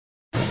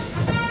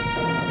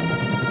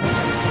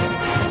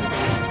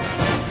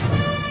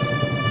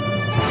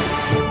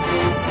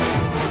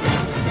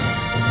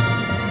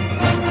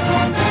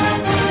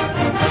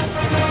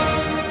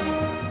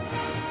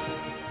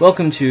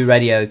Welcome to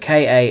Radio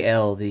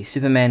KAL, the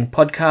Superman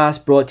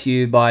podcast brought to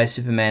you by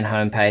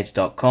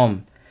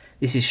supermanhomepage.com.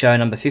 This is show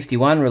number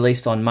 51,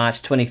 released on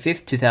March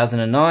 25th,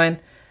 2009.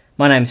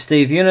 My name's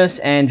Steve Eunice,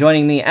 and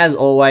joining me, as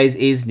always,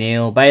 is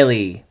Neil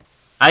Bailey.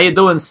 How you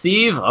doing,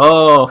 Steve?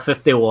 Oh,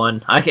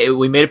 51.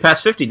 We made it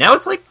past 50. Now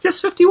it's like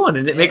just 51,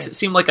 and it makes it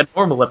seem like a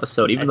normal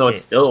episode, even though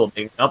it's still a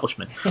big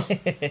accomplishment.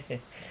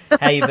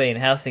 How you been?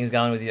 How's things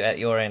going with you at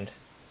your end?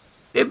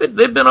 They've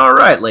been all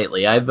right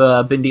lately. I've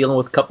been dealing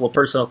with a couple of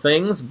personal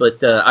things,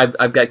 but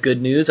I've got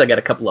good news. I got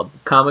a couple of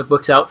comic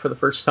books out for the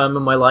first time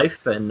in my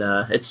life, and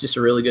it's just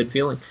a really good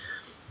feeling.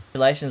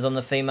 Congratulations on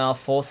the Female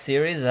Force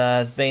series.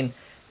 It's been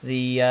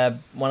the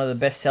one of the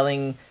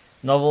best-selling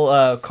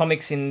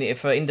comics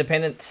for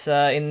independents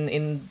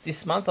in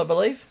this month, I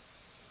believe.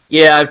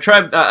 Yeah,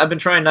 I've been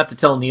trying not to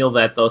tell Neil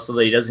that though, so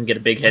that he doesn't get a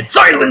big head.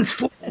 Silence,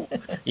 fool!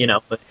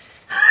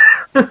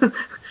 But.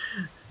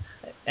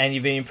 And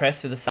you've been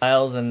impressed with the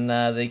sales and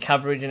the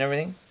coverage and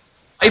everything?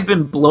 I've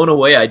been blown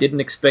away. I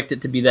didn't expect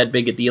it to be that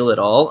big a deal at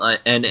all,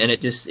 and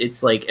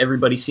it's like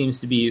everybody seems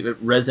to be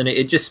resonant.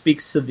 It just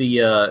speaks to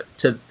the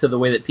to the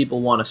way that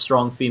people want a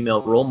strong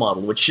female role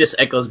model, which just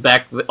echoes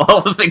back with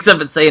all the things I've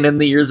been saying in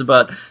the years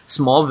about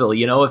Smallville.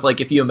 You know,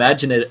 if you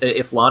imagine it,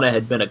 if Lana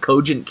had been a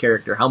cogent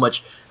character, how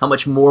much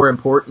more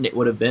important it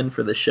would have been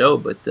for the show.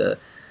 But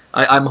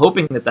I'm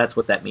hoping that that's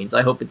what that means.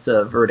 I hope it's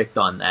a verdict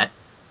on that.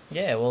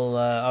 Yeah, well,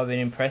 I've been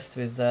impressed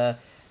with the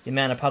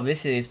amount of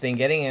publicity it's been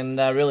getting, and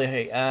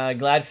really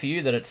glad for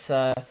you that it's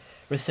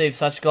received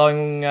such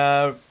glowing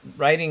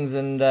ratings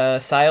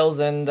and sales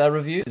and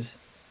reviews.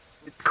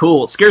 It's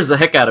cool. It scares the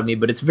heck out of me,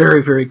 but it's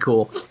very, very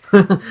cool.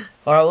 All right,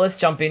 well, let's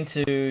jump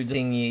into the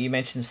thing you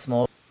mentioned,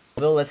 Smallville.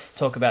 Let's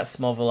talk about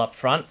Smallville up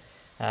front.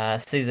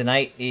 Season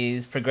 8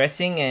 is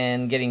progressing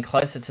and getting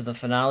closer to the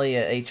finale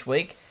each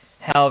week.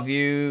 How have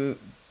you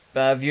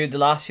viewed the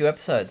last few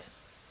episodes?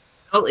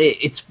 Well,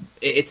 it's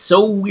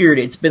so weird.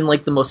 It's been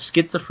like the most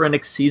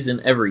schizophrenic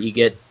season ever. You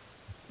get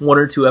one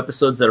or two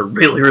episodes that are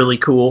really, really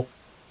cool,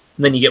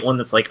 and then you get one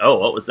that's like, oh,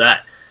 what was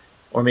that?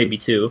 Or maybe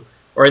two,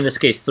 or in this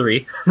case,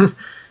 three.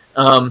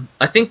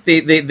 I think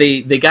they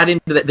got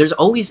into that. There's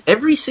always,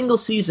 every single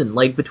season,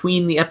 like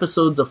between the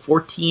episodes of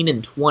 14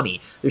 and 20,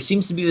 there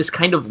seems to be this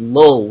kind of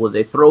lull where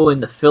they throw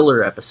in the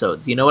filler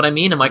episodes. You know what I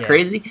mean? Am I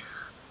crazy?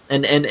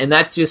 And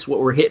that's just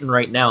what we're hitting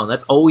right now, and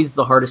that's always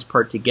the hardest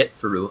part to get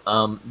through.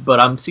 But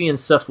I'm seeing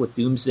stuff with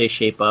Doomsday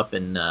shape up,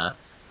 and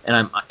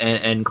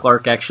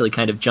Clark actually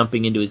kind of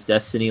jumping into his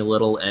destiny a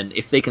little. And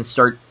if they can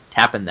start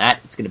tapping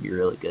that, it's going to be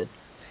really good.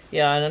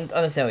 Yeah, I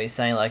understand what you're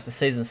saying. Like, the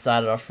season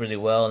started off really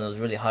well, and it was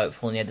really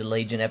hopeful, and you had the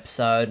Legion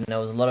episode, and there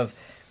was a lot of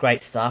great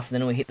stuff. And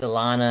then we hit the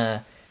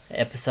Lana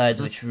episodes,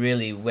 which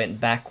really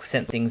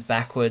sent things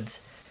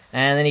backwards.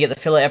 And then you get the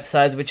filler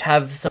episodes, which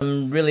have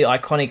some really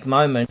iconic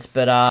moments,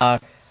 but are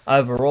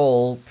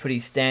overall pretty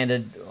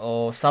standard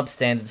or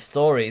substandard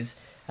stories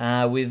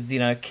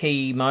with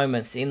key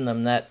moments in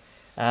them that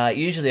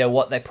usually are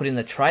what they put in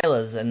the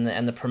trailers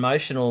and the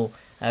promotional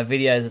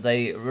videos that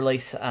they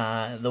release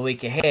the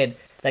week ahead.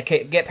 They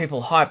get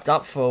people hyped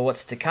up for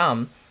what's to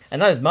come, and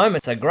those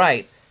moments are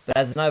great, but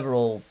as an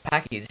overall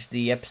package,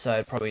 the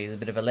episode probably is a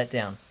bit of a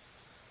letdown.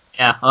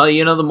 Yeah,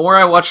 the more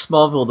I watch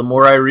Smallville, the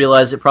more I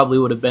realize it probably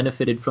would have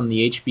benefited from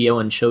the HBO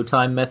and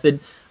Showtime method.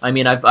 I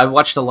mean, I've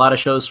watched a lot of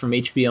shows from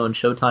HBO and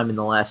Showtime in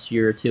the last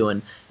year or two,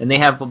 and they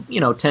have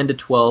 10 to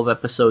 12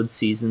 episode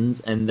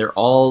seasons, and they're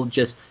all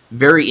just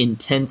very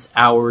intense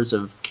hours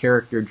of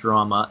character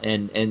drama,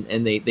 and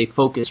they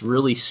focus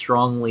really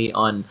strongly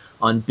on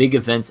big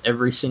events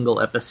every single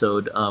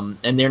episode.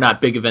 And they're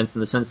not big events in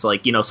the sense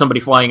like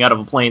somebody flying out of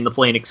a plane, the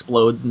plane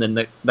explodes, and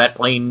then that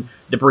plane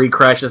debris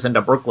crashes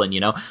into Brooklyn,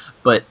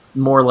 but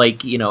more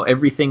like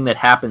everything that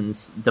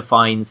happens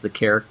defines the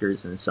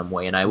characters in some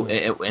way, and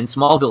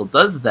Smallville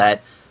does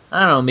that. I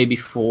don't know, maybe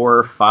 4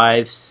 or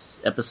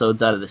 5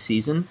 episodes out of the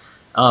season.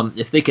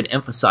 If they could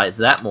emphasize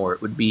that more,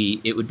 it would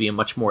be a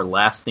much more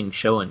lasting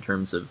show in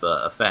terms of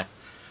effect.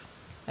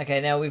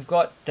 Okay, now we've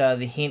got the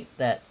hint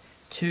that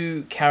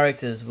 2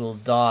 characters will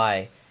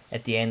die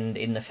at the end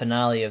in the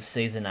finale of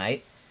season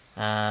 8.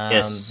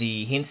 Yes.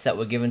 The hints that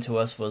were given to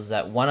us was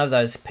that one of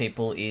those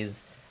people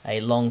is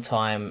a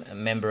long-time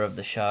member of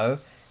the show,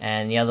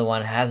 and the other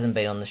one hasn't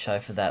been on the show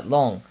for that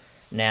long.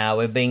 Now,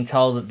 we're being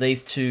told that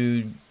these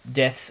 2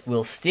 deaths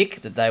will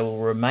stick, that they will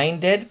remain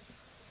dead,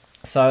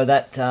 so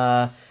that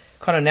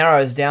kind of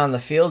narrows down the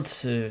field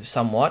to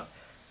somewhat.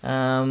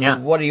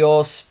 What are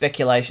your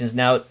speculations?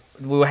 Now,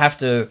 we will have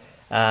to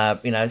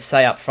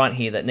say up front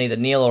here that neither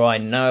Neil or I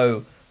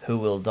know who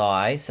will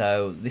die,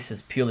 so this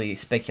is purely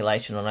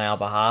speculation on our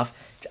behalf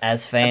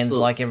as fans.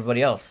 Absolutely. Like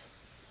everybody else.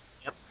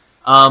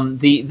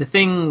 The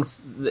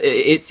things,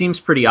 it seems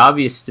pretty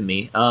obvious to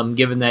me,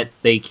 given that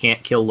they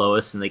can't kill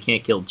Lois and they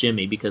can't kill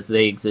Jimmy because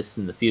they exist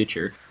in the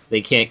future. They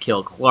can't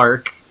kill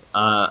Clark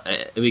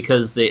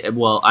because I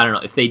don't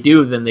know. If they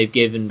do, then they've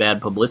given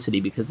bad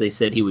publicity because they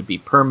said he would be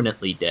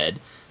permanently dead.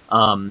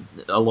 A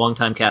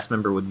longtime cast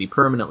member would be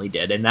permanently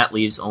dead, and that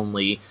leaves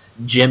only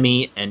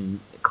Jimmy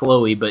and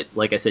Chloe, but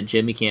like I said,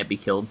 Jimmy can't be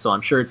killed, so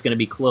I'm sure it's going to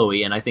be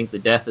Chloe, and I think the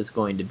death is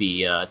going to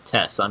be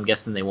Tess. I'm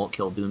guessing they won't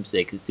kill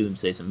Doomsday because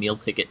Doomsday's a meal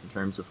ticket in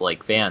terms of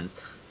like fans.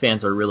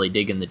 Fans are really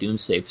digging the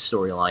Doomsday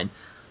storyline.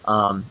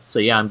 So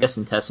yeah, I'm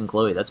guessing Tess and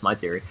Chloe. That's my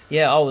theory.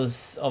 Yeah, I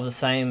was of the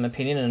same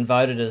opinion and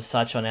voted as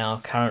such on our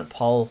current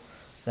poll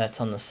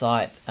that's on the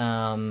site.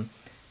 I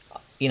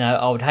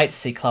would hate to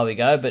see Chloe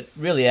go, but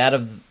really out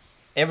of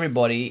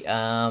everybody,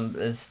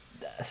 as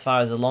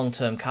far as the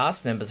long-term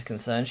cast members are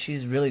concerned,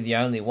 she's really the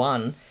only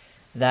one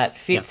that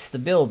fits the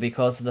bill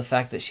because of the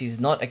fact that she's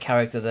not a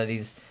character that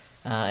is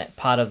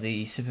part of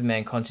the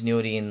Superman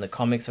continuity in the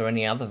comics or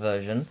any other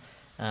version.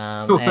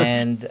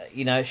 And,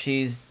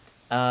 she's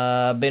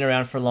been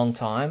around for a long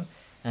time.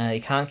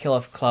 You can't kill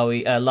off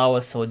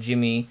Lois or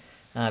Jimmy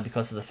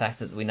because of the fact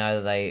that we know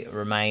that they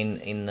remain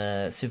in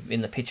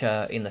the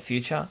picture in the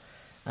future.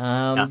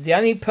 The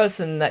only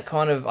person that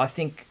kind of, I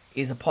think,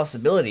 is a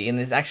possibility, and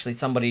there's actually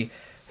somebody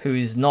who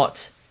is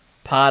not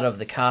part of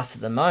the cast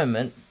at the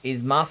moment,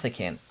 is Martha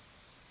Kent.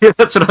 Yeah,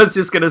 that's what I was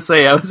just gonna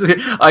say.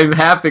 I'm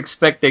half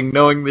expecting,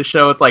 knowing the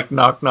show, it's like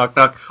knock, knock,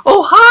 knock.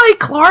 Oh, hi,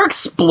 Clark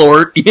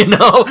Splort,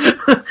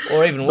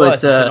 Or even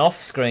worse, it's an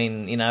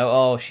off-screen.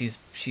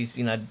 She's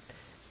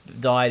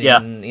died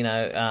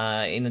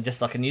in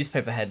just like a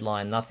newspaper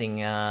headline. Nothing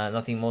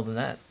more than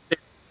that.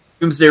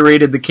 Doomsday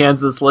raided the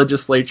Kansas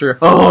legislature.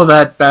 Oh,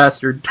 that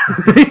bastard.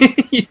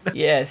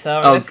 Yeah,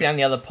 so that's the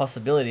only other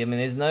possibility. I mean,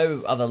 there's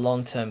no other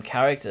long-term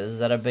characters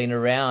that have been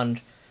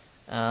around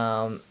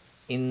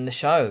in the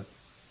show.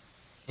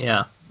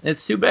 Yeah,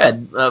 it's too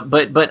bad.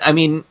 But I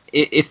mean,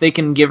 if they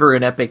can give her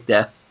an epic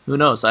death, who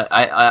knows?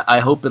 I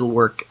hope it'll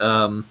work.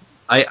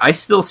 I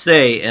still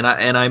say, and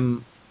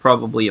I'm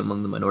probably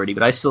among the minority,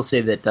 but I still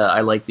say that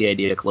I like the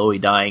idea of Chloe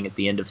dying at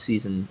the end of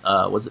season.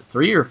 Was it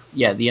 3 or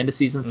the end of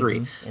season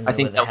 3? I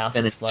think the house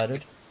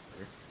exploded.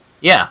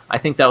 Yeah, I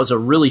think that was a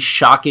really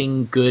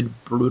shocking, good,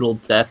 brutal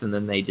death, and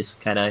then they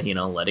just kind of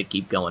let it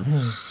keep going.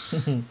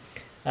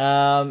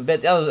 But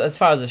that was, as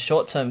far as the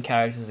short-term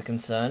characters are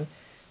concerned,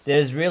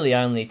 there's really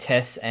only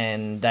Tess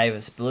and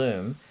Davis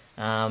Bloom.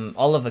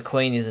 Oliver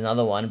Queen is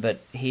another one,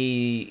 but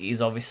he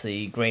is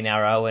obviously Green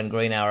Arrow, and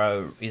Green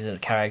Arrow is a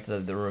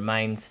character that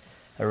remains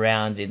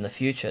around in the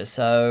future.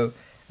 So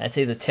that's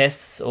either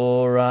Tess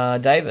or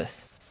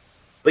Davis.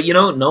 But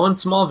knowing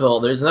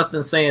Smallville, there's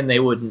nothing saying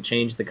they wouldn't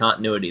change the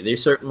continuity. They're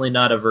certainly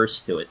not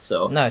averse to it.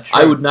 So no, true.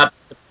 I would not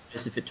be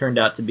surprised if it turned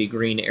out to be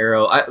Green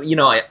Arrow.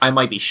 I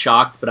might be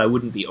shocked, but I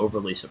wouldn't be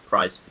overly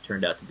surprised if it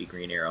turned out to be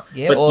Green Arrow.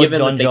 Yeah, but or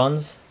John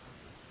Johns.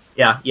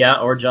 Yeah,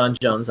 or John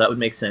Jones. That would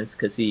make sense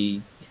because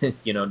he,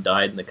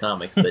 died in the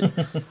comics. But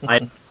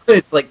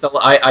it's like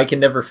I can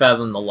never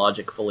fathom the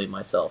logic fully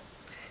myself.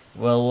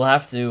 Well, we'll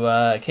have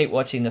to keep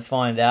watching to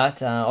find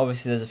out.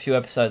 Obviously, there's a few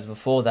episodes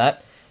before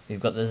that. We've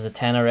got the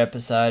Zatanna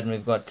episode, and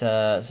we've got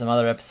some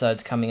other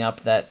episodes coming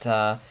up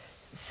that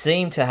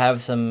seem to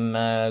have some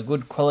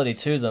good quality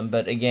to them.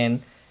 But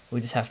again,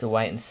 we just have to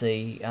wait and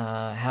see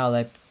how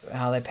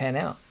they pan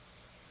out.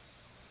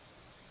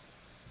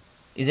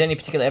 Is there any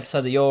particular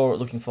episode that you're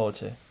looking forward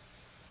to?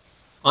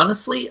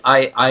 Honestly,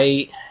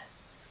 I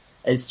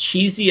as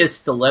cheesy as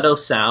Stiletto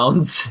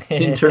sounds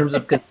in terms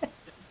of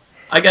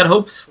I got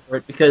hopes for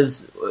it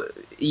because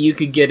you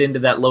could get into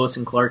that Lois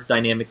and Clark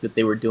dynamic that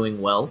they were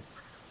doing well.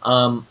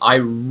 I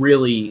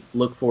really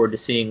look forward to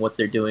seeing what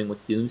they're doing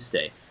with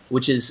Doomsday,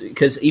 which is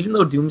because even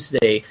though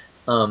Doomsday,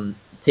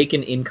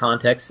 taken in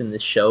context in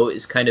this show,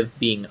 is kind of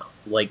being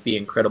like the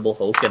Incredible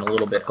Hulk and a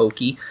little bit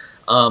hokey,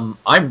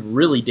 I'm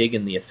really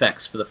digging the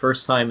effects for the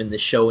first time in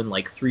this show in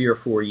like 3 or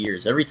 4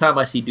 years. Every time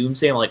I see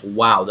Doomsday, I'm like,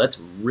 wow, that's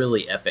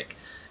really epic.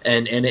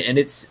 And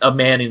it's a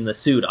man in the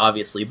suit,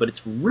 obviously, but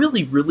it's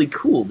really, really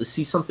cool to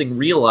see something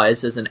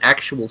realized as an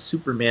actual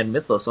Superman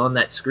mythos on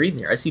that screen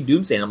there. I see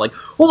Doomsday, and I'm like,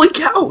 holy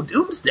cow,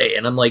 Doomsday!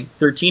 And I'm like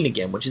 13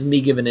 again, which is me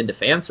giving into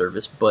fan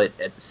service, but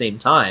at the same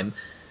time,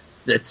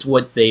 that's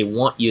what they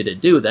want you to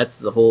do. That's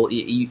the whole...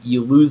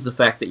 You lose the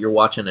fact that you're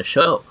watching a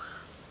show.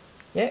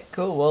 Yeah,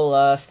 cool.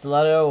 Well,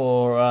 Stiletto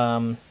or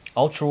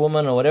Ultra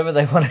Woman or whatever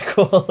they want to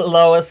call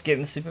Lois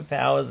getting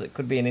superpowers, it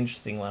could be an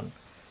interesting one.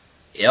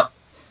 Yep.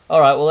 All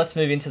right, well, let's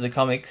move into the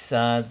comics.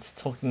 It's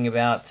talking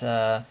about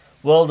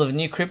World of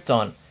New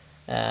Krypton.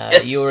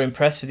 Yes. You were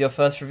impressed with your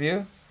first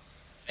review?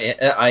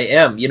 I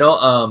am.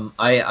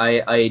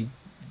 I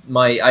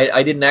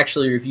didn't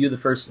actually review the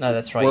first. No,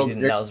 that's right. You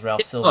didn't. That was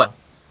Ralph Silver.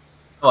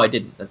 Oh, I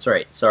didn't. That's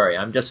right. Sorry,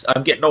 I'm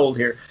getting old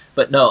here.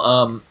 But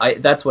no,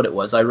 that's what it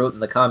was. I wrote in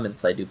the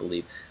comments, I do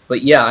believe.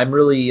 But yeah, I'm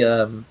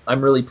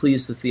really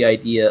pleased with the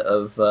idea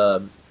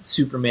of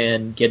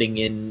Superman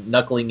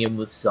knuckling in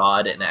with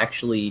Zod, and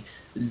actually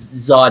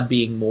Zod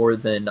being more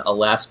than a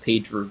last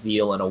page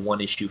reveal and a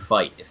one-issue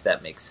fight, if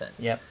that makes sense.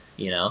 Yep.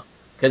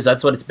 Because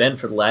that's what it's been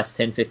for the last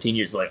 10, 15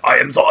 years. Like, I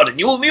am Zod and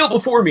you will kneel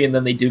before me, and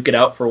then they duke it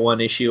out for one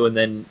issue, and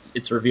then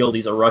it's revealed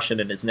he's a Russian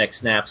and his neck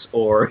snaps,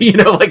 or,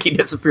 like he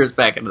disappears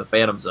back into the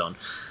Phantom Zone.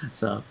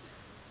 So,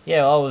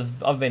 yeah,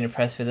 I've been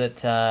impressed with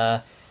it.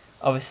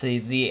 Obviously,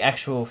 the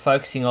actual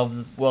focusing of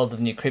the World of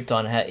New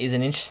Krypton is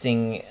an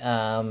interesting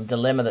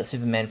dilemma that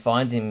Superman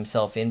finds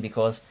himself in,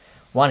 because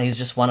one, he's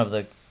just one of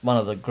the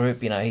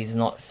group. He's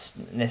not.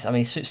 I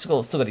mean, he's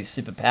still got his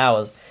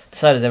superpowers.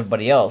 So does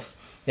everybody else.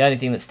 The only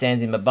thing that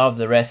stands him above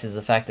the rest is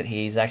the fact that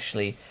he's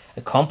actually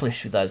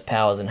accomplished with those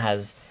powers and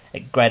has a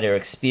greater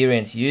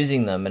experience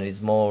using them and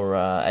is more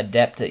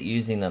adept at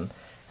using them,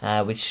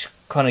 which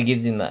kind of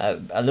gives him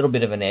a little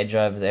bit of an edge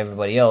over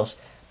everybody else.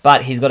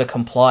 But he's got to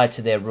comply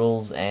to their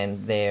rules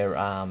and their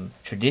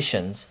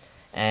traditions,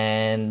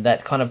 and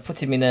that kind of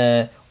puts him in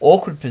a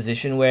awkward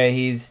position where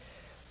he's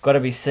got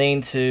to be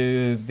seen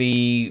to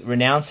be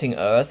renouncing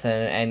Earth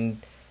and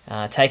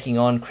taking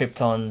on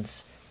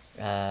Krypton's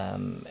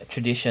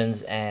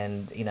traditions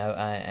and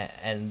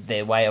and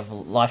their way of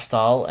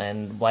lifestyle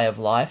and way of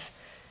life,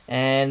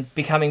 and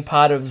becoming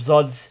part of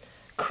Zod's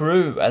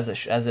crew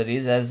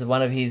as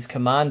one of his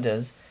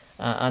commanders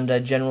under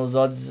General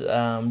Zod's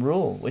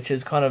rule, which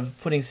is kind of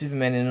putting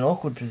Superman in an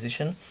awkward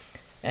position,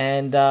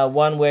 and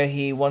one where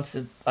he wants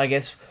to, I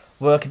guess,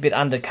 work a bit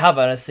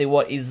undercover to see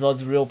what is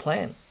Zod's real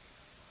plan.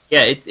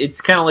 Yeah,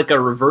 it's kind of like a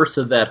reverse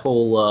of that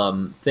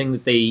whole thing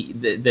that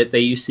they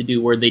used to do,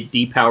 where they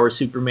depower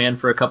Superman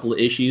for a couple of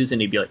issues,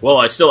 and he'd be like,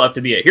 "Well, I still have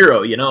to be a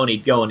hero," and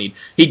he'd go and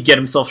he'd get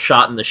himself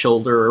shot in the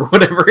shoulder or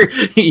whatever,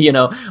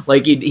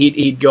 like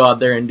he'd go out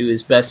there and do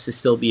his best to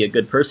still be a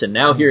good person.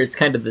 Now here it's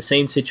kind of the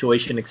same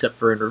situation, except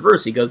for in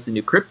reverse. He goes to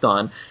New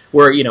Krypton,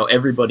 where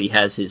everybody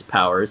has his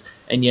powers,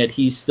 and yet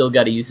he's still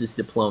got to use his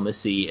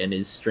diplomacy and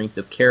his strength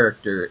of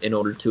character in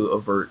order to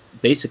avert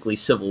basically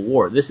civil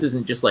war. This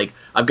isn't just like,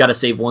 I've got to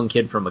save one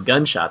kid from a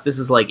gunshot. This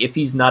is like, if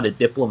he's not a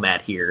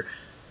diplomat here,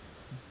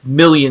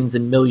 millions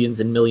and millions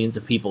and millions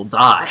of people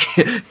die.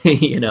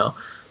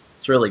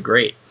 It's really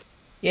great.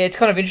 Yeah, it's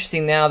kind of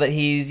interesting now that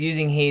he's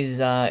using his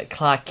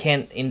Clark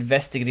Kent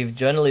investigative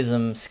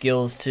journalism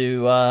skills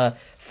to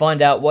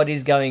find out what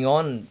is going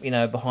on,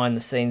 behind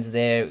the scenes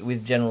there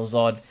with General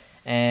Zod.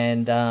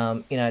 And,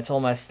 it's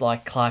almost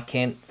like Clark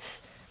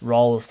Kent's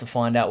role is to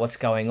find out what's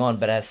going on,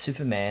 but as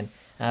Superman,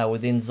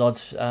 within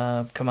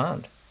Zod's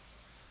command.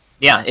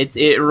 Yeah,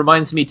 it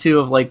reminds me too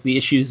of like the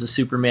issues of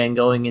Superman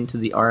going into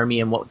the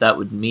army and what that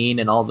would mean,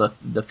 and all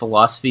the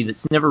philosophy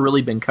that's never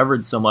really been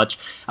covered so much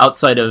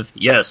outside of,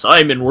 yes,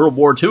 I'm in World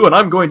War II and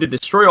I'm going to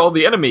destroy all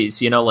the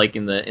enemies, like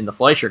in the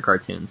Fleischer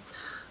cartoons.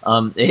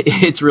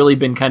 It's really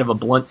been kind of a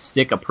blunt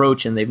stick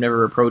approach, and they've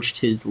never approached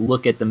his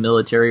look at the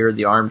military or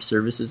the armed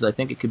services. I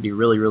think it could be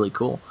really, really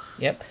cool.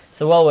 Yep.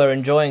 So while we're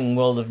enjoying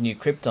World of New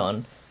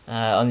Krypton,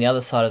 on the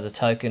other side of the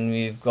token,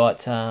 we've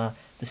got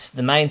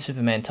the main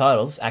Superman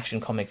titles, Action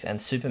Comics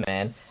and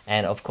Superman,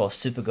 and of course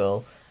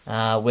Supergirl,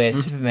 where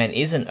Superman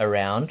isn't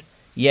around,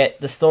 yet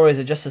the stories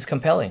are just as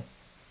compelling.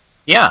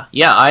 Yeah,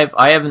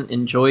 I haven't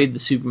enjoyed the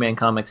Superman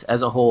comics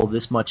as a whole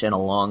this much in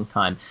a long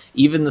time.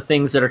 Even the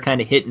things that are kind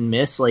of hit and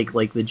miss, like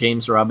the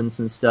James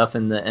Robinson stuff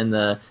and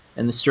the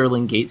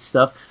Sterling Gates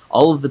stuff,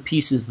 all of the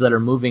pieces that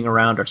are moving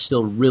around are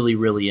still really,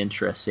 really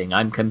interesting.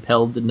 I'm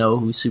compelled to know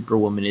who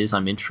Superwoman is.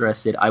 I'm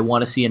interested. I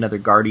want to see another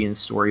Guardian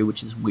story,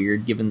 which is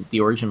weird given that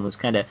the origin was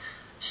kind of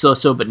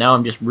so-so, but now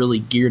I'm just really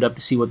geared up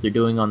to see what they're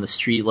doing on the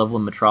street level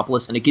in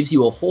Metropolis, and it gives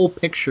you a whole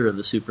picture of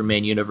the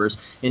Superman universe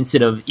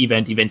instead of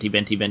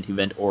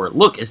event, or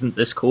look, isn't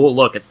this cool?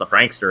 Look, it's the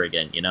prankster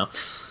again,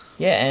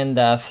 Yeah, and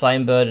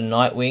Flamebird and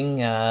Nightwing,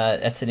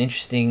 that's an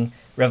interesting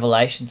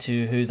revelation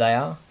to who they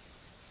are.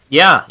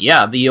 Yeah,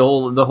 the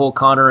whole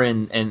Connor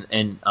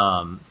and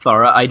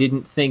Thara. I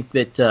didn't think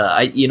that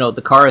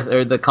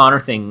the Connor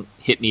thing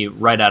hit me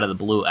right out of the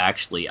blue.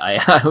 Actually,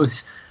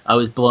 I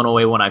was blown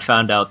away when I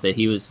found out that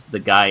he was the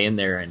guy in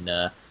there, and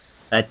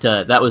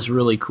that was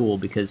really cool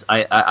because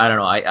I don't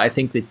know, I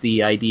think that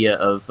the idea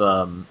of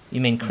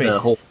you mean Chris? The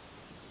whole,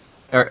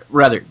 or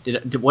rather,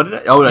 did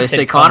I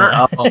say Connor?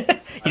 Oh.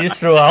 You just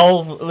threw a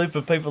whole loop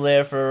of people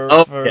there for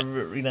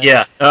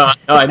Yeah. No,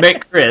 I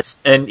meant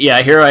Chris, and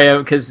yeah, here I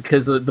am because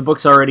the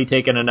book's already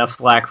taken enough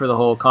flack for the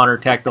whole Connor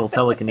tactile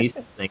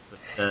telekinesis thing.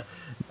 But,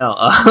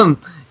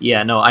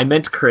 I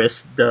meant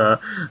Chris.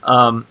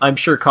 I'm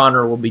sure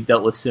Connor will be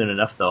dealt with soon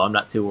enough, though. I'm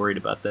not too worried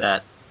about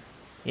that.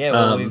 Yeah,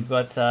 well, we've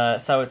got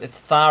so it's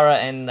Thara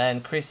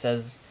and Chris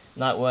as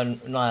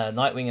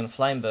Nightwing and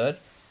Flamebird.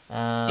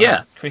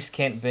 Chris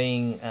Kent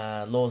being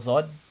Lord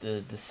Zod,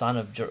 the son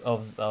of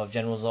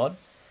General Zod,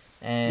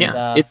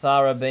 and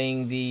Thara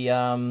being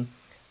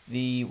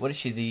the what is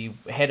she? The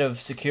head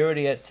of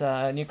security at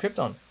New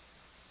Krypton.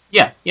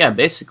 Yeah,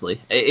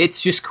 basically.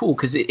 It's just cool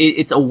because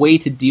it's a way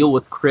to deal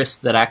with Chris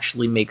that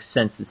actually makes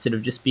sense instead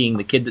of just being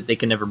the kid that they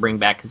can never bring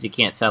back because you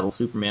can't saddle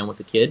Superman with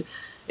the kid.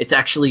 It's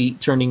actually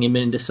turning him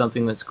into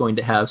something that's going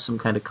to have some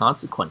kind of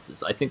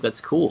consequences. I think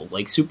that's cool.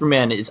 Like,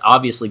 Superman is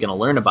obviously going to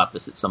learn about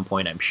this at some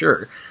point, I'm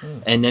sure.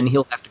 And then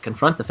he'll have to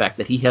confront the fact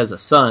that he has a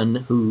son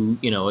who,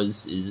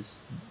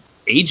 is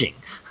aging.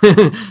 He's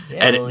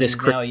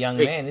now a young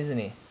man, isn't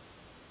he?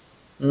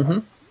 Mm-hmm.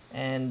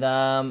 And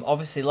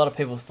obviously a lot of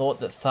people thought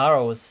that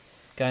Thara was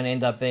going to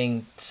end up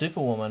being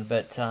Superwoman,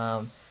 but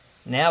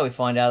now we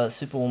find out that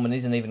Superwoman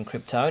isn't even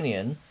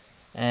Kryptonian,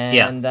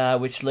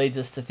 and which leads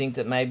us to think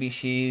that maybe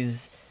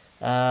she's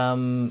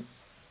from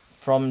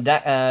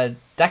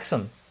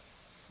Daxam.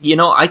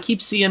 I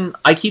keep seeing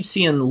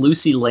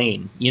Lucy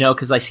Lane,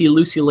 because I see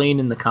Lucy Lane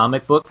in the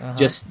comic book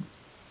just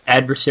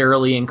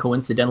adversarially and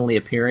coincidentally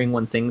appearing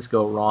when things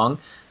go wrong.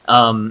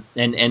 And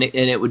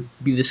it would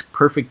be this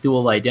perfect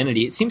dual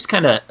identity. It seems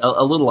kind of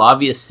a little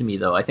obvious to me,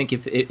 though. I think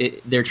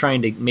if they're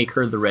trying to make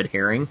her the red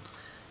herring,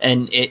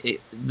 and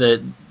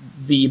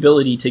the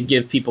ability to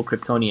give people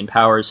Kryptonian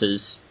powers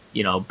has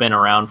been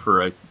around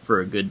for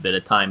a good bit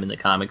of time in the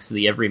comics.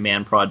 The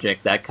Everyman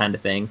Project, that kind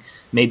of thing.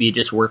 Maybe it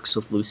just works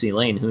with Lucy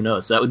Lane. Who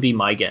knows? That would be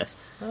my guess.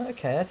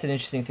 Okay, that's an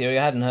interesting theory.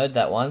 I hadn't heard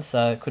that one,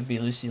 so it could be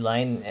Lucy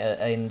Lane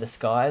in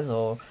disguise,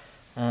 or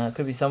it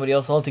could be somebody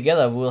else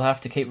altogether. We'll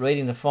have to keep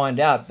reading to find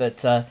out.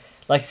 But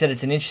like I said,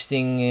 it's an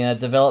interesting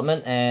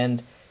development,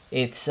 and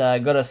it's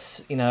got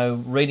us,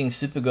 reading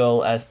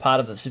Supergirl as part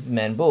of the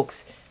Superman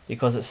books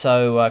because it's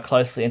so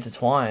closely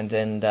intertwined,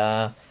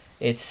 and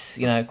it's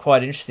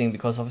quite interesting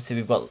because obviously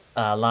we've got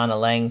Lana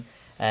Lang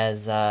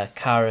as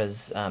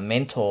Kara's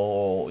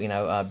mentor,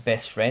 or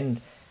best friend,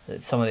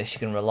 someone that she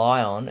can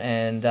rely on,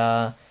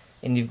 and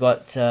you've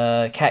got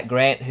Cat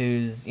Grant,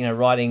 who's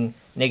writing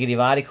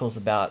negative articles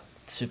about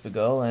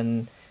Supergirl,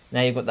 and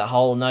now you've got the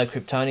whole no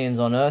Kryptonians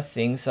on Earth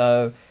thing,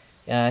 so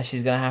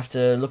she's going to have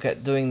to look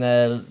at doing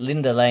the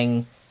Linda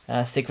Lang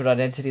secret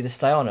identity to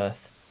stay on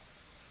Earth.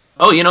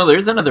 Oh,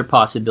 there's another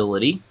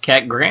possibility.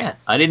 Cat Grant.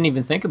 I didn't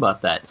even think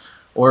about that.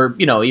 Or,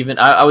 even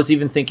I was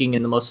even thinking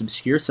in the most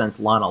obscure sense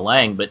Lana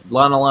Lang, but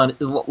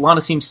Lana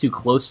seems too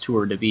close to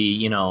her to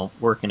be,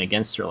 working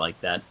against her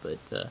like that. But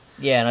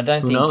yeah, and I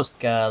don't who think knows?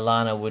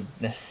 Lana would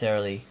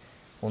necessarily,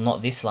 well,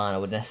 not this Lana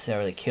would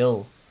necessarily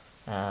kill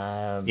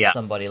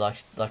somebody like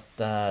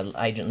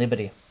Agent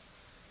Liberty.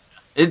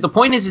 The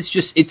point is,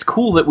 it's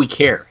cool that we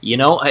care.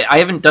 I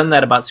haven't done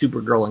that about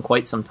Supergirl in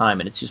quite some time,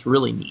 and it's just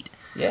really neat.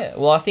 Yeah,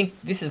 well, I think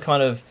this is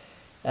kind of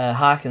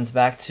harkens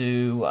back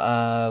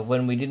to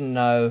when we didn't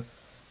know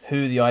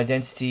who the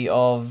identity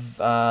of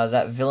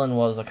that villain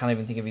was. I can't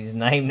even think of his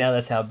name now.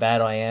 That's how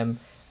bad I am.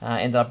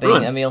 Ended up being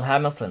Ruin. Emil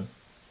Hamilton.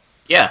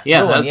 Yeah,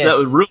 Ruin, that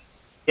was Ruin.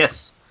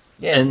 Yes.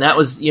 Yes, And that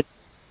was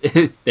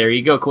there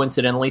you go.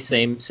 Coincidentally,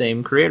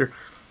 same creator.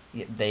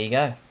 Yeah,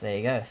 there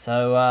you go.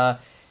 So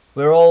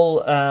we're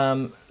all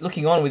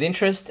looking on with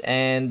interest,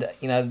 and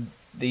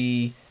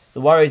the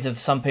worries of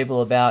some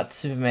people about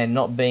Superman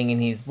not being in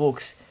his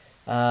books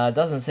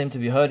doesn't seem to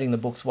be hurting the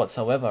books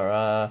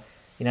whatsoever.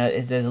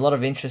 There's a lot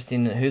of interest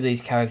in who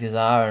these characters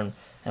are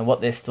and what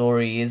their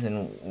story is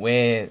and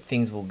where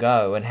things will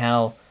go and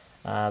how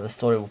the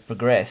story will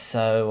progress.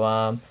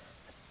 So,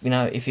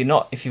 if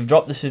you've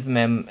dropped the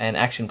Superman and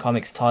Action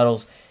Comics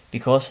titles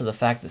because of the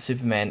fact that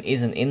Superman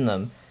isn't in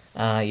them,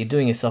 you're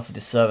doing yourself a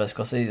disservice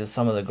because these are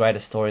some of the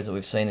greatest stories that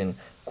we've seen in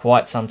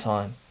quite some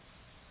time.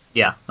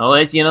 Yeah. Oh,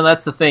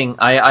 that's the thing.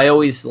 I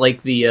always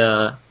like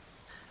the.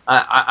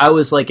 I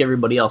was like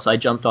everybody else. I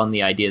jumped on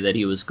the idea that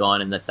he was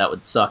gone and that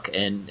would suck.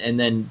 And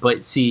then,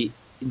 but see,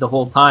 the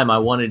whole time I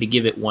wanted to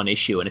give it one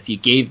issue. And if you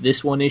gave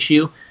this one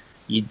issue,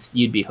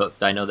 you'd be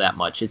hooked. I know that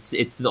much. It's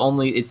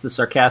the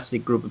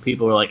sarcastic group of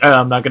people who are like, oh,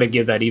 I'm not going to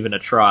give that even a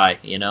try.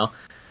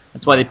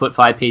 That's why they put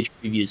 5-page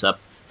previews up.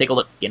 Take a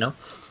look.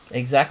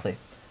 Exactly.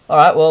 All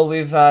right. Well,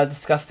 we've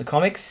discussed the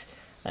comics.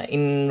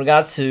 In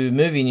regards to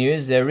movie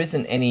news, there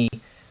isn't any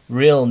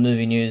real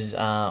movie news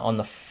on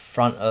the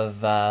front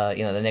of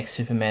the next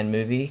Superman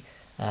movie.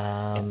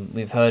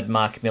 We've heard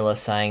Mark Miller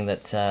saying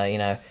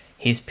that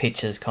his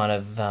pitch has kind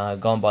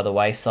of gone by the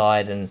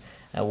wayside, and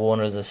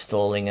Warner's are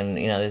stalling, and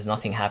there's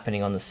nothing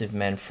happening on the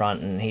Superman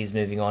front, and he's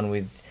moving on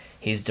with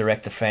his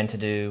director friend to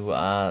do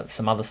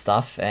some other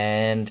stuff.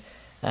 And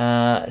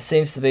it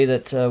seems to be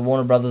that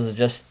Warner Brothers are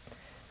just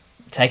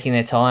taking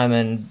their time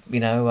and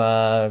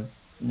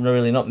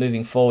really not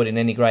moving forward in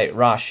any great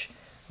rush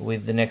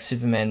with the next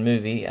Superman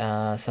movie.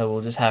 So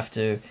we'll just have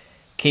to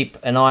keep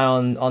an eye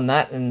on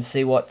that and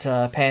see what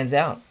pans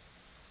out.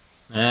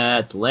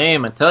 It's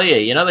lame, I tell you.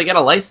 They got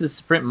a license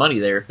to print money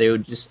there if they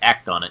would just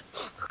act on it.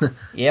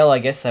 Yeah, well, I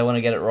guess they want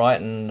to get it right,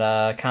 and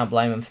can't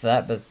blame them for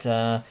that.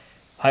 But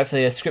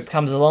hopefully a script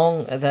comes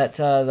along that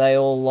they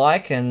all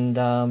like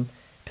and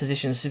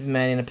positions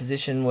Superman in a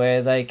position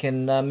where they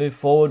can move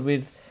forward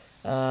with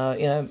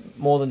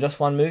more than just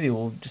one movie.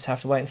 We'll just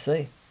have to wait and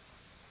see.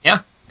 Yeah.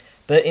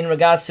 But in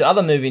regards to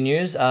other movie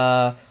news,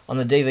 on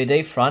the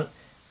DVD front,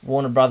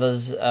 Warner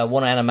Brothers,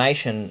 Warner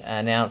Animation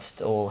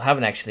announced, or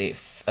haven't actually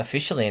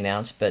officially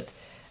announced, but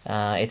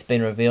it's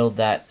been revealed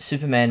that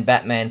Superman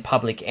Batman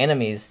Public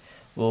Enemies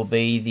will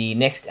be the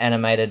next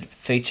animated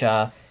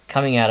feature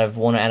coming out of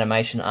Warner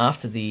Animation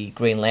after the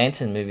Green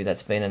Lantern movie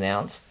that's been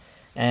announced.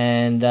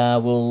 And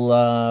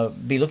we'll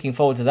be looking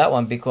forward to that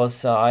one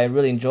because I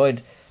really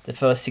enjoyed the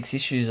first 6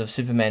 issues of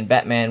Superman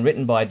Batman,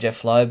 written by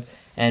Jeff Loeb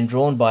and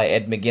drawn by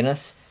Ed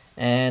McGuinness,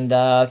 and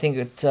I think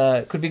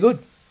it could be good.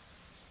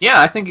 Yeah,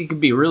 I think it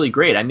could be really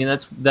great. I mean,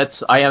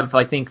 that's I have,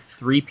 I think,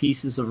 3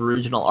 pieces of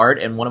original art,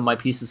 and one of my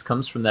pieces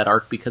comes from that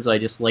arc because I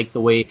just like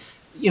the way,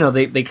 they've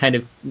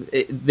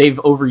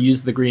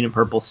overused the green and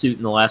purple suit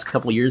in the last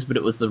couple of years, but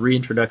it was the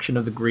reintroduction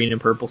of the green and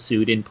purple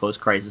suit in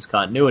post-crisis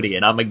continuity,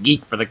 and I'm a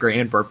geek for the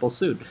green and purple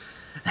suit.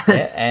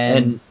 Yeah,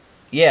 and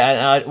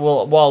Yeah, and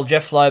well, while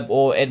Jeff Loeb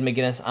or Ed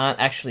McGuinness aren't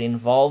actually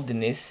involved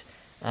in this,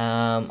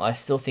 I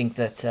still think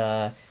that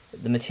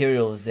the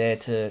material is there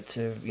to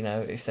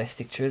if they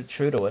stick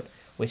true to it,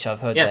 which I've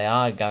heard they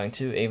are going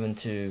to, even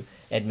to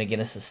Ed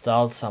McGuinness's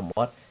style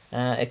somewhat,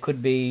 it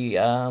could be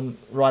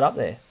right up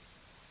there.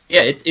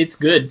 Yeah, it's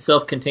good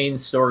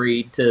self-contained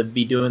story to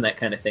be doing that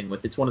kind of thing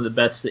with. It's one of the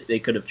best that they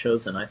could have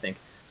chosen, I think.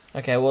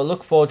 Okay, well,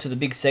 look forward to the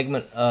big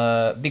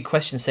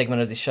question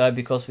segment of the show,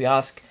 because we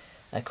ask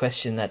a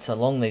question that's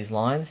along these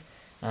lines.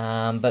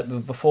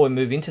 But before we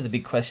move into the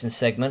big question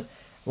segment,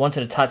 I wanted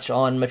to touch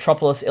on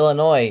Metropolis,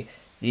 Illinois.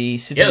 The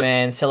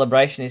Superman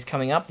celebration is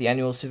coming up, the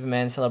annual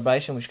Superman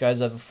celebration, which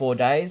goes over 4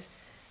 days,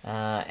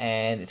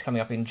 and it's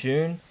coming up in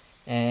June.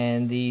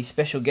 And the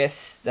special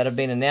guests that have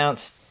been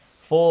announced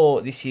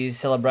for this year's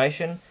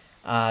celebration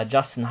are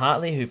Justin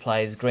Hartley, who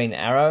plays Green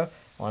Arrow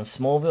on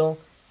Smallville,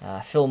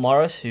 Phil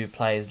Morris, who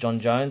plays John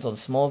Jones on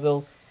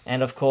Smallville,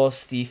 and of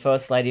course the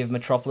First Lady of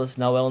Metropolis,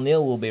 Noelle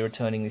Neal, will be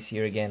returning this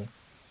year again.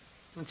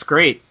 That's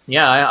great.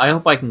 Yeah, I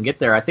hope I can get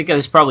there. I think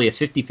there's probably a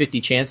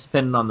 50-50 chance,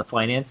 depending on the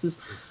finances.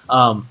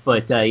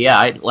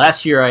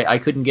 Last year I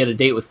couldn't get a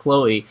date with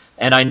Chloe,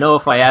 and I know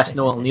if I asked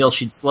Noelle Neal,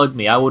 she'd slug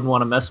me. I wouldn't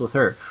want to mess with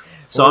her.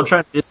 So I'm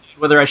trying to decide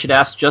whether I should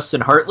ask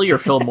Justin Hartley or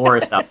Phil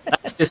Morris now.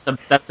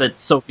 That's a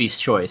Sophie's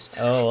choice.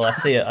 Oh, well,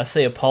 I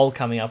see a poll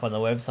coming up on the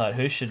website.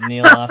 Who should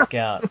Neil ask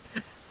out?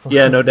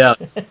 Yeah, no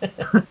doubt.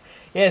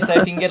 Yeah, so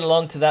if you can get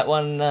along to that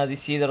one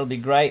this year, that'll be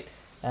great.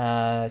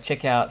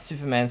 Check out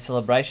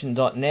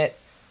supermancelebration.net,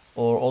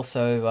 or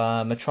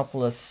also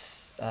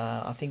Metropolis,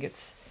 I think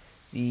it's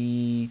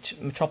the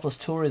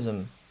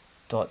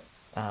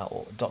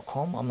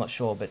metropolistourism.com, I'm not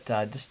sure, but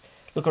just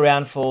look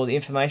around for the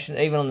information.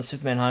 Even on the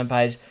Superman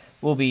homepage,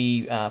 we'll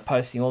be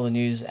posting all the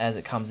news as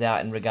it comes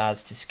out in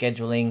regards to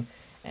scheduling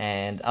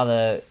and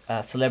other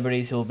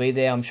celebrities who will be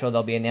there. I'm sure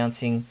they'll be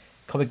announcing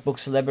comic book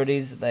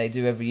celebrities that they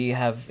do every year,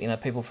 have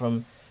people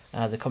from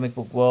the comic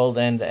book world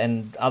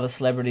and other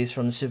celebrities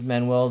from the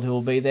Superman world who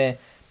will be there.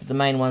 But the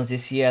main ones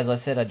this year, as I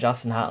said, are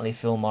Justin Hartley,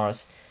 Phil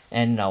Morris,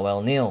 and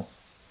Noelle Neal.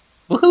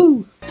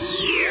 Woohoo!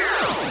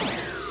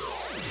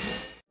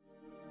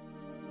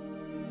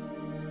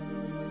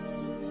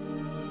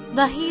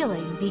 The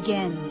healing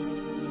begins.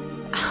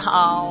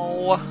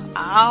 Ow.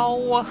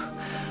 Ow.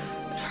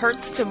 It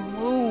hurts to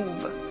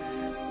move.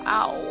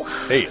 Ow.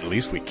 Hey, at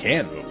least we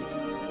can move.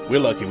 We're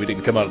lucky we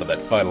didn't come out of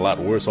that fight a lot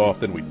worse off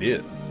than we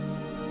did.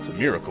 It's a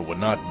miracle we're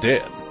not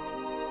dead.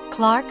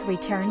 Clark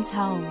returns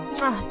home.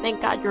 Oh,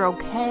 thank God you're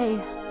okay.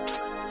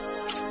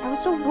 I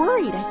was so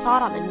worried. I saw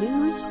it on the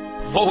news.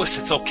 Lois,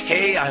 it's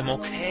okay. I'm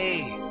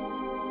okay.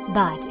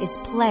 But is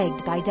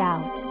plagued by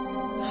doubt.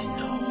 I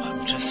know.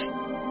 I'm just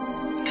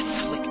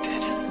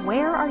conflicted.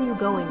 Where are you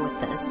going with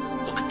this?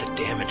 Look at the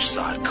damage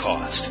Zod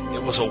caused.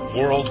 It was a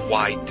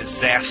worldwide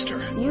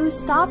disaster. You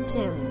stopped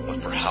him. But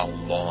for how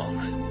long?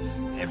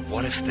 And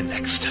what if the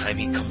next time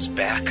he comes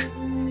back,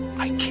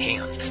 I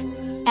can't?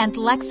 And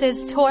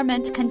Lex's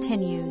torment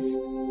continues.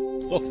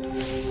 Oh,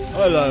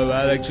 hello,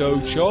 Alex,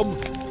 old chum.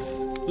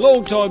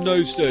 Long time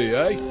no see,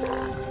 eh?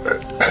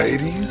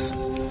 Hades?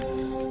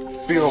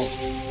 Feels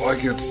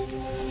like it's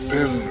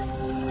been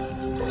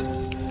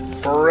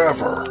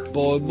forever.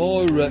 By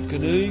my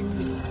reckoning,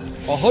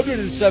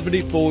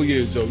 174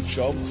 years, old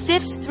chum.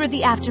 Sift through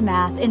the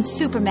aftermath in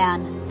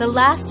Superman, The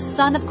Last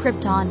Son of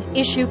Krypton,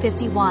 issue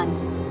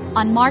 51,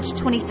 on March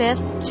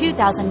 25th,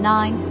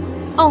 2009,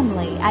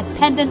 only at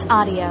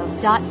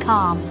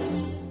pendantaudio.com.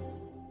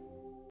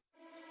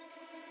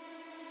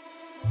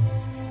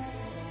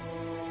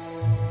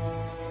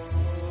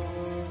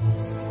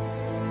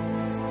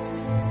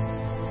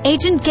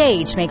 Agent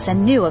Gage makes a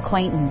new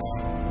acquaintance.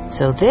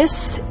 So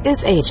this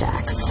is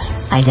Ajax.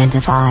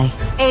 Identify.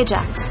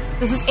 Ajax.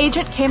 This is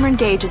Agent Cameron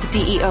Gage of the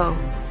DEO.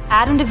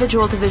 Add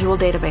individual to visual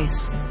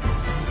database.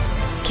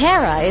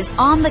 Kara is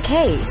on the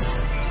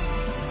case.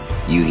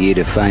 You here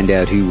to find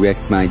out who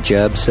wrecked my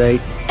job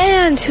site?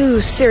 And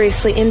who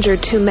seriously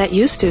injured two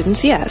MetU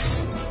students,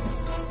 yes.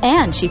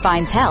 And she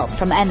finds help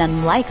from an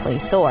unlikely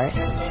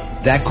source.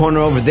 That corner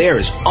over there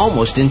is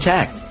almost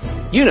intact.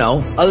 You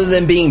know, other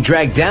than being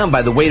dragged down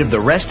by the weight of the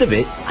rest of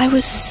it. I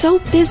was so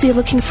busy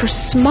looking for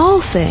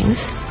small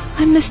things,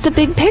 I missed the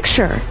big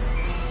picture.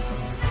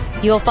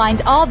 You'll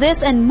find all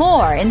this and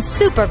more in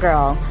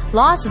Supergirl,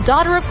 Lost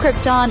Daughter of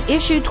Krypton,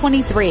 issue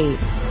 23,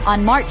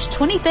 on March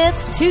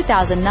 25th,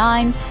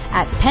 2009,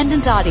 at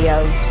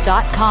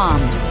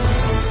pendantaudio.com.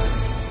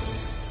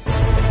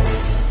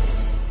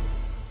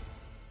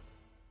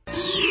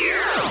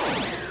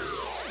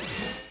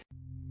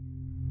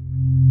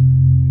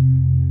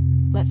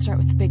 Let's start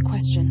with the big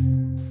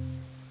question.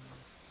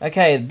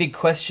 Okay, the big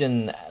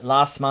question.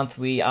 Last month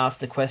we asked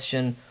the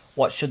question,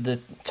 what should the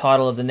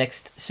title of the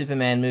next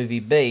Superman movie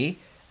be?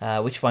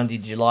 Which one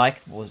did you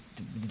like?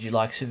 Did you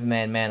like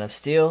Superman Man of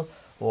Steel,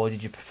 or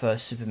did you prefer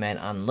Superman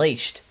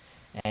Unleashed?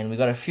 And we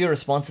got a few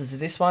responses to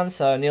this one,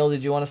 so Neil,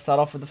 did you want to start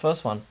off with the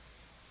first one?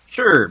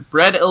 Sure.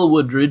 Brad L.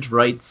 Woodridge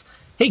writes,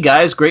 Hey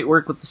guys, great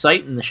work with the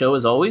site and the show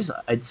as always.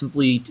 I'd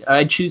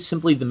choose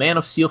simply The Man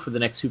of Steel for the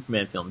next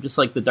Superman film. Just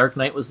like The Dark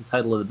Knight was the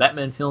title of the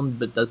Batman film,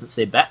 but doesn't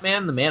say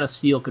Batman, The Man of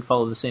Steel could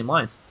follow the same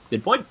lines.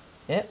 Good point.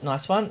 Yeah,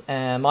 nice one.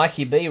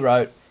 Mikey B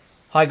wrote,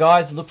 "Hi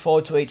guys, look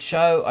forward to each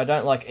show. I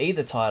don't like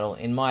either title.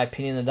 In my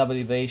opinion, the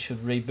WB should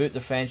reboot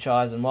the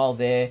franchise, and while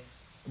they're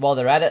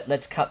at it,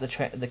 let's cut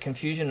the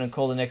confusion and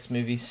call the next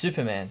movie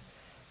Superman,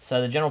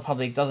 so the general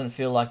public doesn't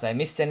feel like they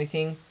missed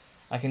anything.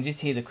 I can just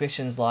hear the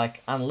questions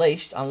like,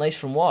 Unleashed? Unleashed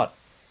from what?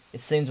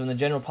 It seems when the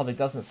general public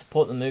doesn't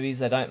support the movies,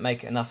 they don't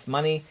make enough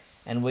money,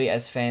 and we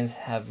as fans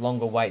have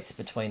longer waits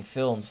between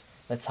films.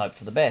 Let's hope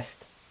for the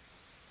best."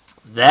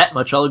 That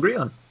much I'll agree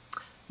on.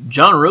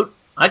 John wrote,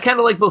 "I kind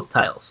of like both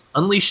titles.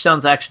 Unleashed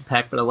sounds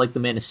action-packed, but I like The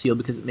Man of Steel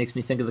because it makes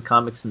me think of the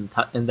comics in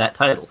that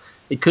title.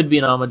 It could be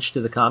an homage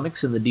to the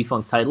comics in the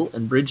defunct title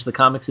and bridge the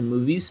comics and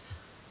movies,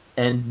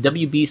 and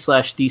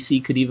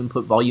WB/DC could even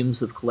put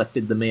volumes of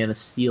collected The Man of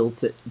Steel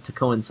to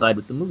coincide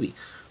with the movie.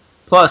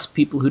 Plus,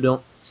 people who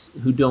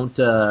don't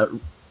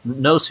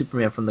know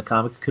Superman from the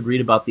comics could read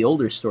about the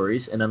older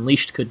stories, and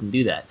Unleashed couldn't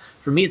do that.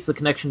 For me, it's the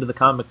connection to the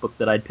comic book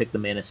that I'd pick The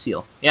Man of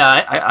Steel." Yeah,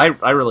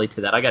 I relate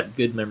to that. I got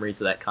good memories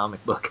of that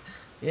comic book.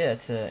 Yeah,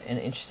 it's an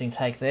interesting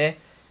take there.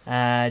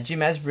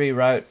 Jim Asbury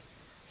wrote,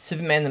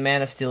 "Superman the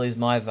Man of Steel is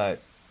my vote.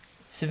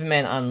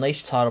 Superman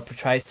Unleashed title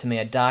portrays to me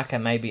a darker,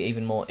 maybe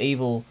even more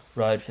evil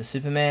road for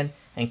Superman,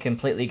 and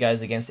completely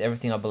goes against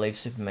everything I believe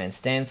Superman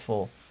stands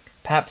for.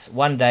 Perhaps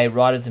one day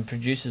writers and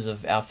producers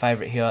of our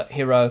favourite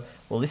hero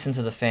will listen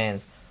to the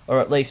fans, or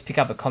at least pick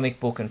up a comic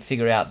book and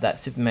figure out that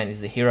Superman is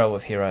the hero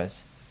of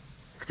heroes."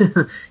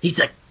 He's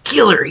a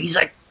killer! He's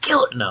a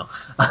killer! No.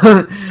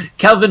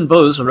 Calvin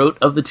Bose wrote,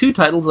 "Of the two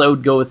titles, I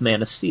would go with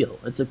Man of Steel.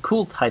 It's a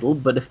cool title,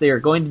 but if they are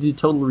going to do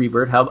Total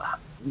Reboot,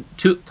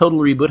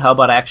 how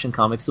about Action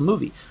Comics the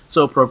movie?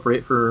 So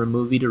appropriate for a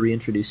movie to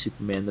reintroduce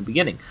Superman in the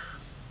beginning.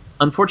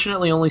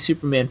 Unfortunately, only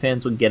Superman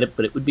fans would get it,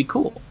 but it would be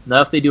cool.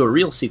 Now, if they do a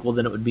real sequel,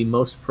 then it would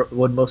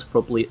most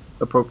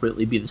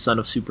appropriately be the son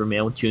of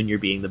Superman, with Junior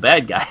being the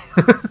bad guy.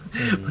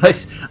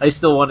 But I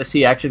still want to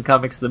see Action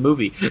Comics the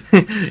movie.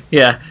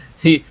 Yeah,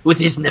 with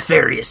his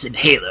nefarious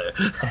inhaler."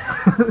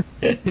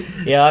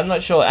 Yeah, I'm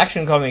not sure.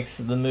 Action Comics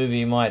the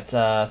movie might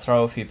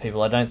throw a few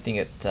people. I don't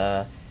think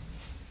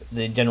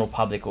the general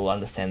public will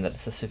understand that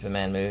it's a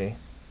Superman movie.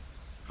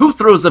 Who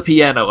throws a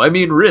piano? I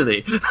mean,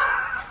 really?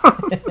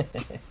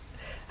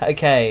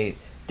 Okay,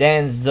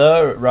 Dan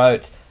Zer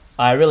wrote,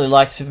 "I really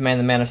like Superman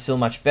the Man of Steel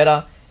much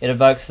better. It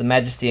evokes the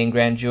majesty and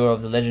grandeur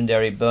of the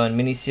legendary Byrne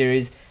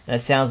miniseries, and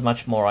it sounds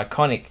much more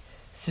iconic.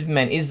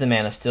 Superman is the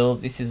Man of Steel.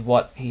 This is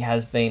what he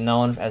has been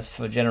known as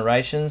for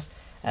generations,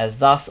 as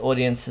thus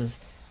audiences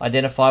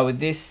identify with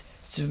this.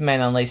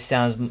 Superman Unleashed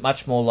sounds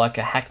much more like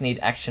a hackneyed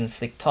action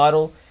flick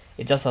title.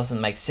 It just doesn't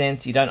make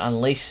sense. You don't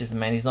unleash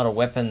Superman. He's not a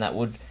weapon. That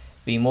would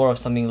be more of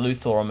something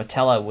Luthor or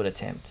Metallo would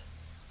attempt."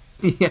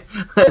 Yeah,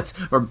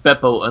 or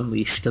Beppo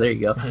Unleashed. There you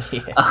go.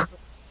 Yeah.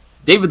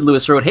 David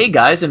Lewis wrote, "Hey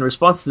guys, in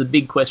response to the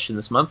big question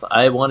this month,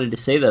 I wanted to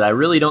say that I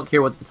really don't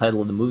care what the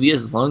title of the movie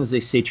is as long as they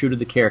stay true to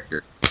the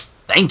character."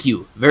 Thank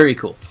you. Very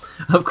cool.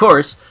 Of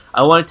course,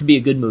 I want it to be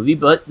a good movie,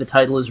 but the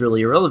title is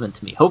really irrelevant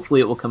to me. Hopefully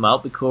it will come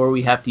out before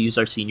we have to use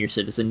our senior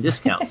citizen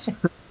discounts.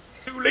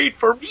 Too late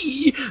for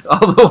me!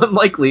 Although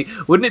unlikely,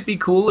 wouldn't it be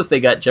cool if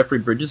they got Jeffrey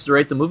Bridges to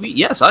write the movie?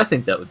 Yes, I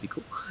think that would be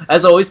cool.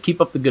 As always, keep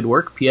up the good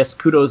work. P.S.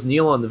 Kudos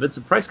Neil on the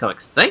Vincent Price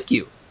comics. Thank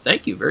you.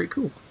 Thank you. Very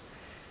cool.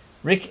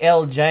 Rick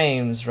L.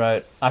 James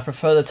wrote, "I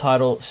prefer the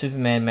title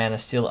Superman Man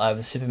of Steel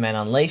over Superman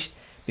Unleashed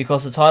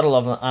because the title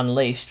of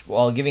Unleashed,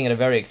 while giving it a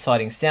very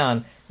exciting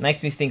sound,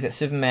 makes me think that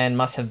Superman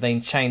must have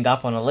been chained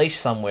up on a leash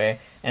somewhere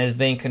and is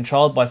being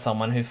controlled by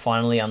someone who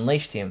finally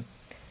unleashed him.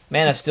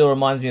 Man of Steel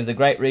reminds me of the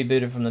great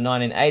rebooter from the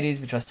 1980s,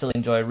 which I still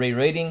enjoy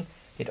rereading.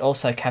 It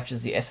also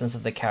captures the essence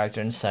of the character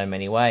in so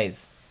many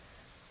ways."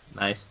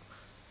 Nice.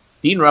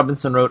 Dean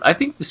Robinson wrote, "I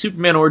think the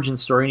Superman origin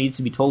story needs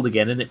to be told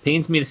again, and it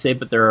pains me to say,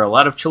 but there are a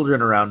lot of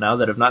children around now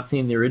that have not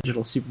seen the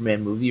original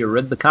Superman movie or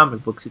read the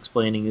comic books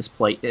explaining his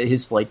flight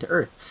to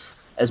Earth.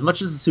 As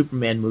much as the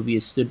Superman movie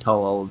has stood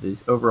tall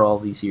over all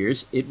these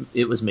years,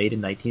 it was made in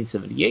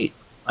 1978.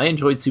 I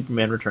enjoyed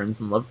Superman Returns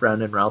and loved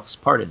Brandon Routh's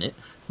part in it,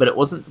 but it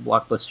wasn't the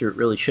blockbuster it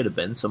really should have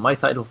been, so my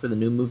title for the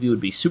new movie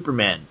would be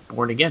Superman,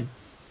 Born Again."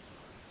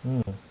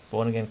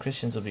 Born Again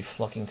Christians will be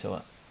flocking to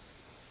it.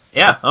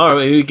 Yeah,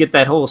 we get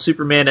that whole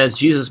Superman as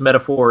Jesus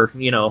metaphor,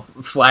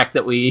 flack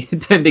that we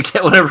tend to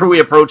get whenever we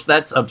approach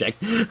that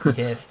subject.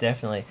 Yes,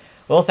 definitely.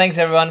 Well, thanks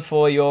everyone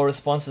for your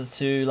responses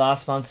to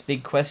last month's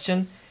big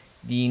question.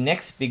 The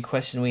next big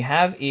question we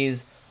have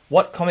is,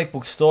 what comic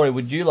book story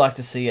would you like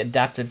to see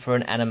adapted for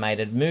an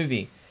animated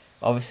movie?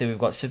 Obviously, we've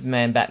got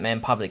Superman,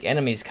 Batman, Public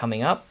Enemies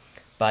coming up,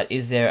 but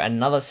is there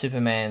another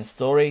Superman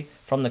story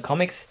from the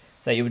comics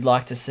that you would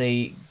like to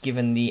see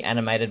given the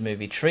animated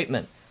movie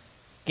treatment?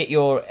 Get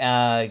your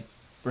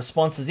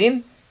responses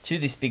in to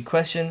this big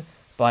question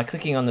by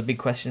clicking on the big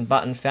question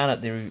button found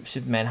at the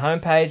Superman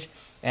homepage,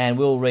 and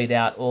we'll read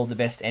out all the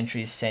best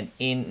entries sent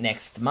in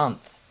next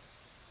month.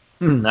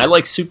 I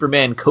like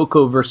Superman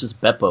Coco versus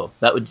Beppo.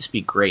 That would just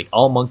be great.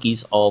 All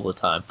monkeys all the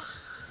time.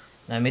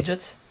 No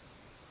midgets?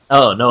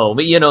 Oh, no.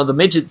 But, the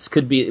midgets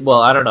could be... Well,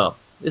 I don't know.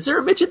 Is there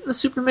a midget in the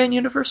Superman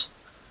universe?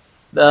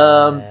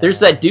 There's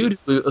that dude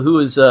who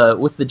was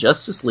with the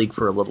Justice League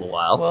for a little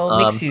while.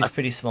 Well, Mixie's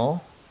pretty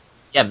small.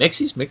 Yeah,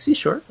 Mixie's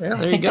short. Yeah,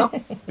 there you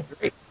go.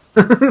 Great.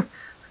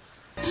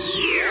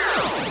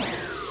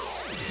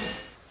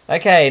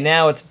 Okay,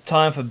 now it's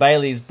time for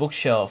Bailey's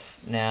Bookshelf.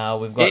 Now,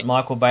 we've got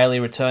Michael Bailey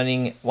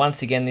returning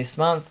once again this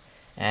month,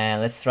 and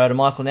let's throw to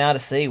Michael now to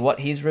see what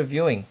he's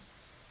reviewing.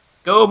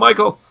 Go,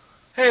 Michael!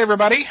 Hey,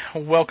 everybody.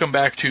 Welcome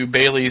back to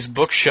Bailey's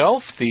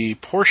Bookshelf, the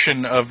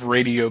portion of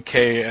Radio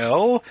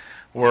KL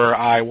where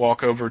I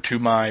walk over to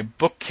my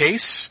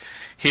bookcase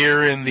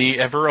here in the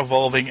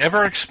ever-evolving,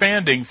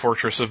 ever-expanding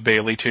fortress of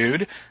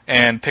Baileytude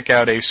and pick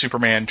out a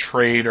Superman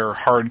trade or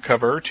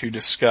hardcover to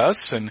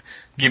discuss and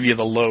give you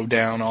the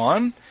lowdown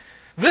on.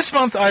 This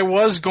month I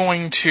was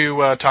going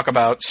to talk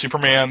about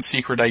Superman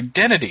Secret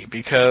Identity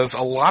because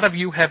a lot of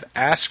you have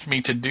asked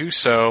me to do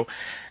so,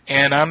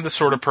 and I'm the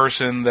sort of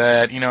person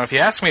that, if you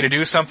ask me to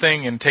do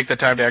something and take the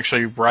time to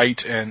actually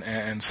write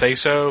and say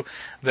so,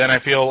 then I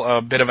feel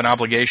a bit of an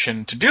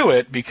obligation to do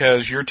it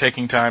because you're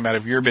taking time out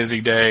of your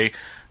busy day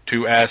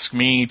to ask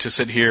me to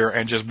sit here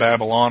and just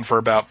babble on for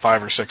about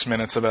 5 or 6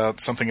 minutes about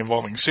something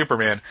involving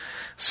Superman.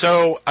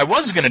 So I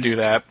was going to do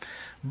that,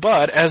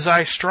 but as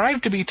I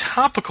strive to be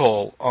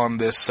topical on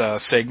this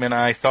segment,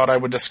 I thought I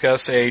would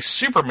discuss a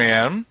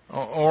Superman,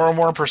 or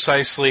more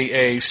precisely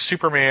a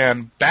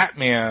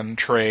Superman-Batman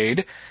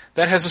trade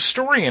that has a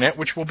story in it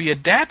which will be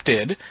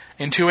adapted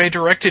into a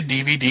directed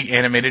DVD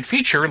animated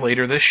feature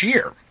later this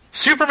year.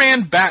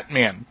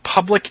 Superman-Batman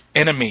Public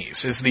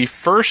Enemies is the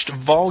first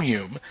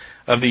volume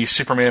of the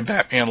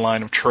Superman-Batman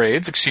line of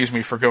trades. Excuse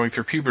me for going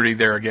through puberty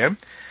there again.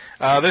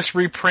 This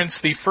reprints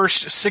the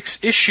first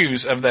 6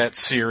 issues of that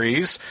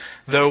series,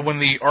 though when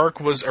the arc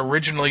was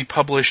originally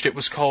published it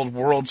was called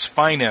World's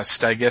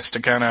Finest, I guess to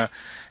kind of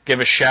give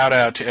a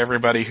shout-out to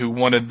everybody who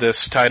wanted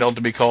this title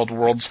to be called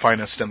World's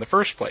Finest in the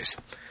first place.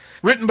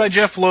 Written by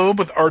Jeff Loeb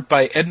with art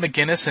by Ed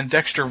McGuinness and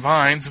Dexter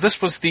Vines,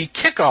 this was the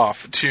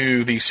kickoff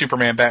to the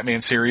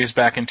Superman-Batman series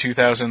back in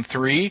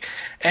 2003,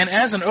 and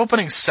as an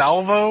opening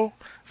salvo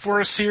for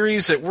a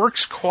series, it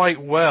works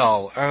quite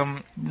well.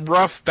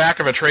 Rough back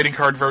of a trading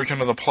card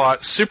version of the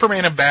plot,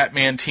 Superman and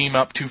Batman team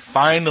up to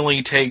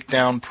finally take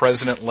down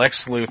President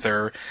Lex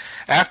Luthor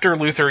after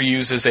Luthor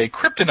uses a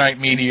kryptonite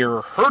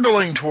meteor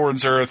hurtling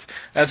towards Earth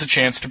as a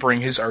chance to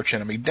bring his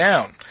archenemy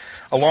down.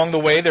 Along the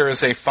way, there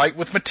is a fight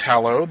with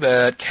Metallo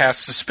that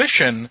casts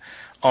suspicion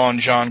on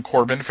John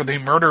Corbin for the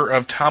murder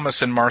of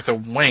Thomas and Martha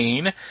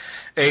Wayne.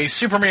 A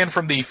Superman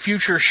from the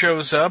future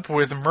shows up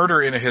with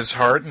murder in his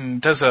heart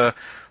and does a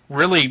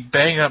really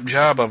bang-up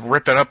job of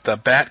ripping up the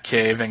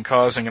Batcave and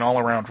causing an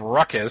all-around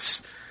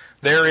ruckus.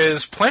 There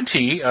is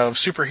plenty of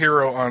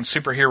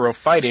superhero-on-superhero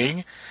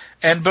fighting,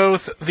 and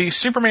both the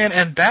Superman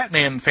and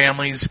Batman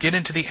families get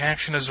into the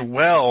action as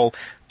well,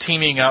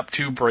 teaming up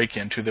to break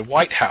into the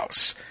White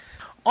House.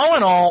 All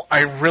in all,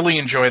 I really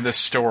enjoyed this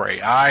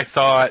story. I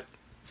thought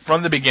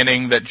from the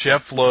beginning that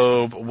Jeff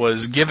Loeb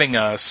was giving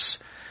us,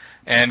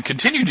 and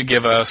continued to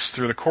give us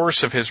through the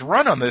course of his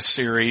run on this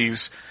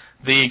series,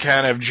 the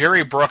kind of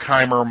Jerry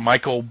Bruckheimer,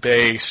 Michael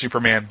Bay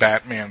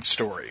Superman-Batman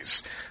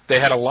stories. They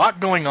had a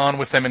lot going on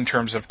with them in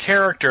terms of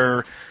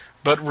character,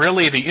 but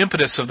really the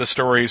impetus of the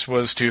stories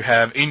was to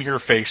have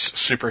in-your-face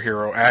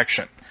superhero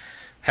action.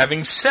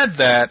 Having said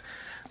that,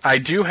 I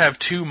do have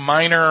 2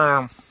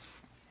 minor,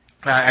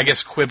 I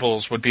guess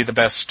quibbles would be the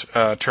best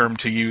term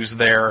to use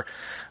there,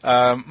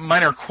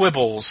 minor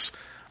quibbles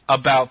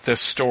about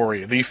this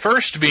story. The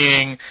first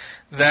being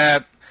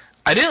that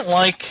I didn't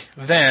like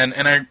then,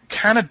 and I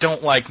kind of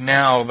don't like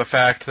now, the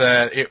fact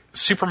that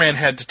Superman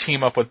had to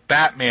team up with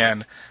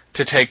Batman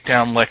to take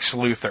down Lex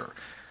Luthor.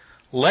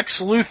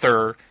 Lex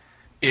Luthor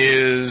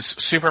is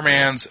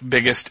Superman's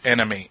biggest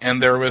enemy,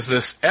 and there was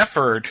this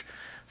effort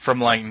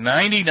from like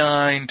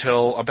 99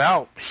 till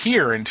about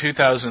here in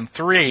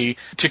 2003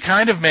 to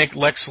kind of make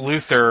Lex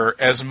Luthor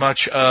as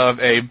much of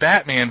a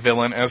Batman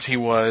villain as he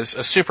was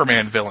a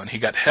Superman villain. He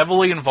got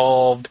heavily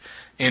involved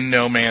in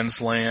No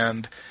Man's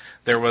Land.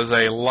 There was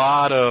a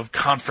lot of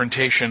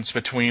confrontations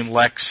between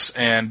Lex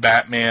and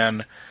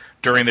Batman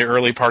during the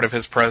early part of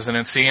his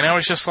presidency, and I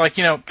was just like,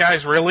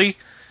 guys, really?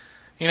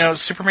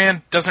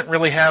 Superman doesn't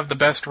really have the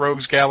best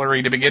rogues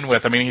gallery to begin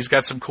with. I mean, he's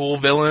got some cool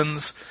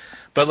villains,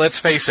 but let's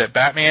face it,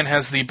 Batman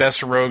has the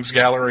best rogues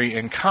gallery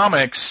in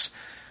comics,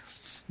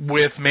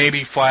 with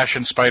maybe Flash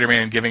and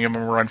Spider-Man giving him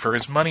a run for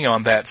his money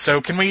on that.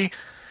 So can we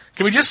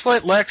just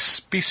let Lex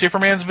be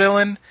Superman's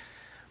villain?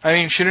 I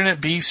mean, shouldn't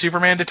it be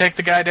Superman to take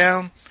the guy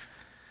down?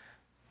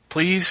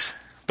 Please?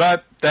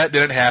 But that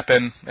didn't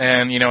happen,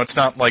 and, it's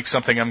not like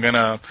something I'm going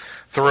to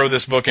throw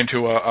this book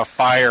into a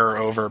fire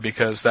over,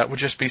 because that would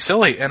just be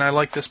silly, and I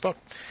like this book.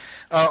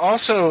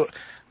 Also,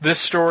 this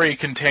story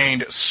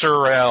contained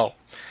Sur-El,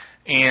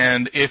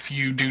 and if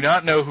you do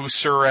not know who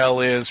Sur-El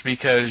is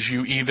because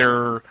you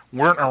either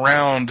weren't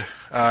around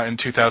in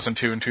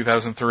 2002 and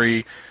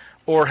 2003,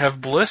 or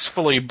have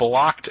blissfully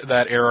blocked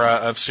that era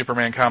of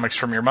Superman comics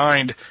from your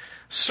mind,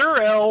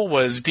 Sur-El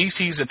was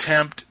DC's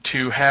attempt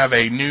to have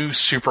a new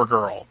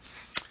Supergirl.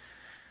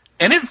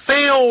 And it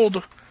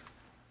failed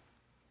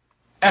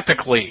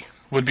epically,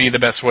 would be the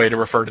best way to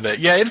refer to that.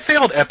 Yeah, it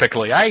failed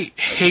epically. I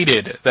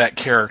hated that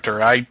character.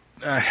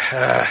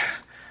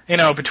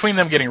 Between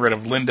them getting rid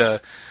of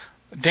Linda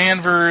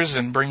Danvers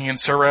and bringing in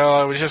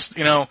Sur-El, it was just,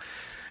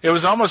 it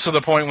was almost to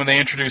the point when they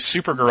introduced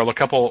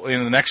Supergirl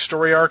in the next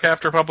story arc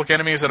after Public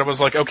Enemies that it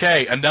was like,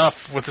 okay,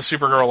 enough with the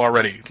Supergirl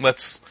already.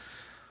 Let's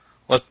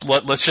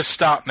just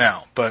stop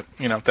now. But,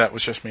 that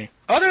was just me.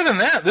 Other than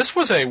that, this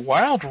was a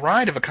wild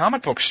ride of a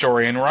comic book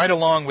story, and right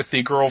along with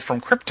The Girl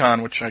from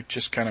Krypton, which I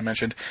just kind of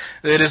mentioned,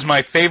 it is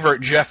my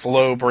favorite Jeff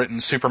Loeb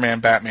written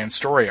Superman-Batman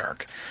story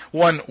arc.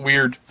 One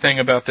weird thing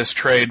about this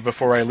trade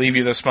before I leave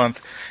you this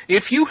month,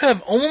 if you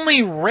have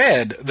only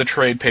read the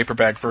trade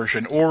paperback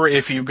version, or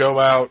if you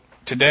go out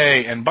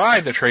today and buy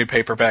the trade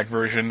paperback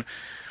version,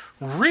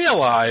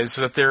 realize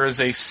that there is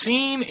a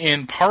scene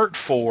in Part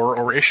 4,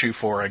 or Issue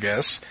 4, I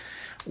guess,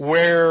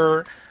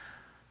 where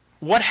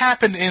what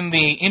happened in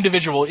the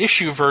individual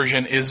issue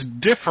version is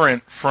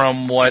different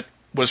from what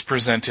was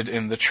presented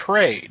in the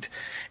trade.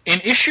 In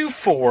Issue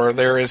 4,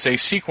 there is a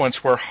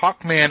sequence where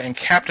Hawkman and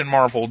Captain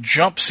Marvel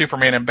jump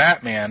Superman and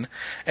Batman,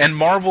 and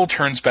Marvel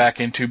turns back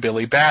into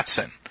Billy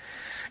Batson.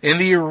 In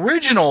the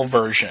original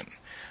version,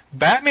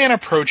 Batman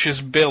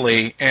approaches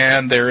Billy,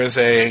 and there is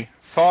a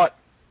thought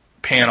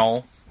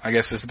panel, I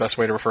guess is the best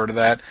way to refer to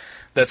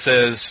that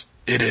says,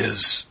 "It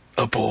is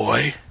a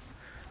boy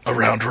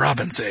around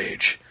Robin's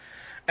age."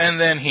 And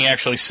then he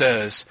actually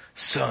says,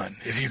 "Son,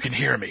 if you can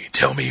hear me,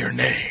 tell me your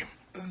name."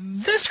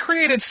 This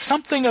created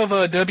something of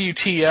a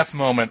WTF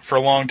moment for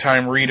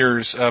longtime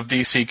readers of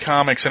DC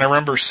Comics, and I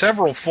remember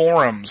several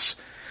forums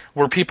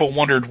where people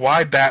wondered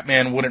why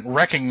Batman wouldn't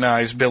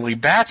recognize Billy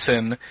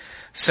Batson,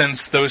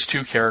 since those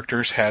two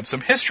characters had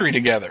some history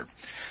together.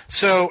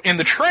 So, in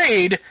the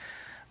trade,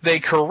 they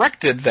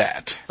corrected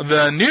that.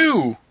 The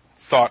new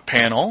thought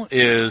panel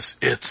is,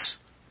 "It's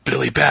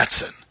Billy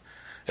Batson.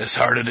 As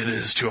hard as it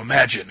is to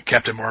imagine,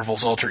 Captain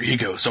Marvel's alter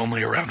ego is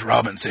only around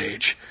Robin's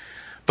age.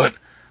 But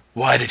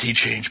why did he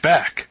change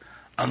back?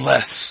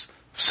 Unless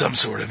some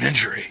sort of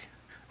injury."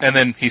 And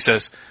then he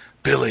says,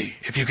 "Billy,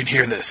 if you can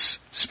hear this,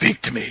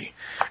 speak to me."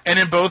 And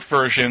in both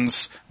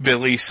versions,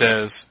 Billy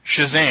says,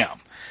 "Shazam."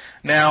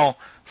 Now,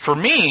 for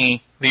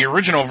me, the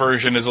original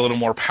version is a little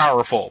more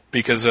powerful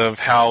because of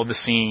how the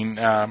scene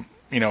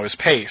is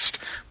paced.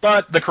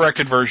 But the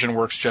corrected version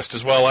works just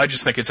as well. I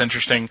just think it's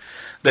interesting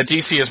that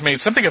DC has made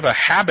something of a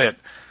habit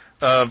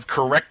of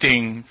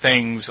correcting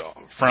things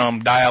from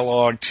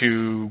dialogue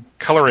to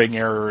coloring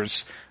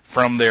errors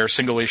from their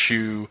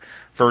single-issue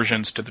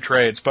versions to the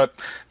trades. But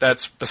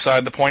that's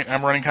beside the point.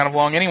 I'm running kind of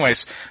long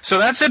anyways. So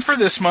that's it for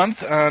this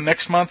month.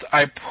 Next month,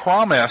 I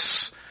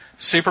promise,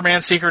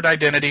 Superman Secret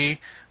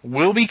Identity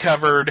will be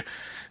covered.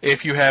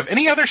 If you have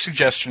any other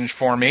suggestions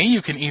for me,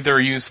 you can either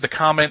use the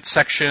comment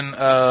section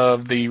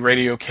of the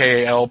Radio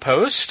KAL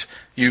post,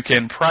 you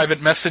can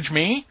private message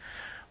me,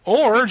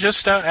 or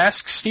just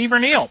ask Steve or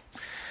Neil.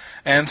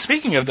 And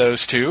speaking of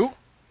those two,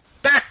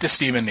 back to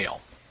Steve and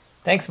Neil.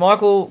 Thanks,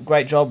 Michael.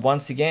 Great job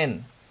once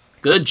again.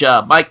 Good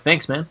job, Mike.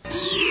 Thanks, man.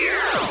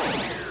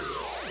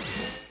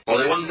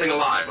 Only one thing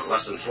alive with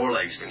less than 4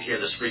 legs can hear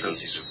this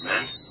frequency,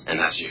 Superman, and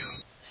that's you.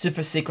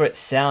 Super secret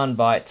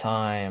soundbite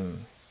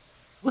time.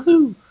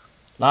 Woohoo!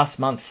 Last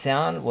month's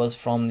sound was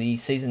from the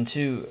Season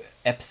 2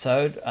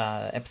 episode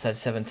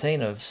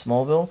 17 of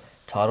Smallville,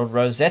 titled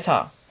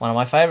Rosetta, one of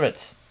my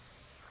favourites.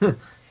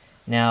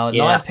 Now,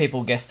 9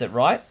 people guessed it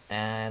right,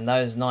 and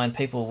those 9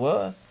 people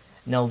were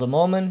Nelda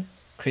Mormon,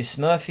 Chris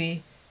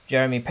Murphy,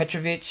 Jeremy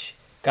Petrovich,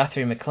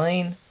 Guthrie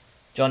McLean,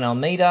 John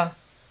Almeida,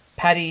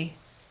 Paddy,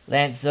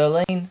 Lance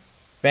Zerline,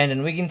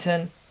 Brandon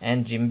Wigginton,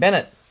 and Jim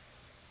Bennett.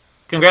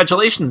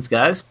 Congratulations,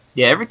 guys.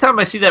 Yeah, every time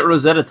I see that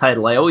Rosetta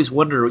title, I always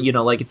wonder,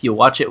 if you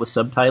watch it with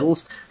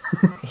subtitles,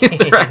 if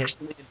they're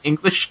actually in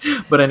English.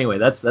 But anyway,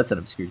 that's an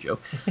obscure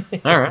joke.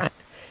 All right.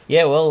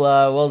 Yeah,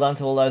 well done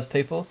to all those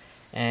people.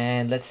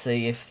 And let's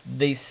see if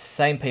these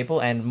same people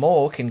and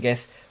more can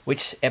guess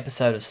which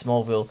episode of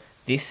Smallville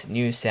this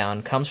new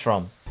sound comes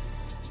from.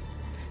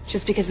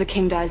 Just because the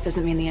king dies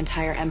doesn't mean the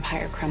entire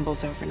empire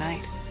crumbles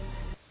overnight.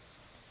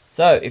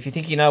 So, if you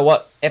think you know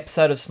what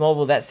episode of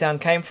Smallville that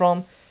sound came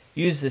from,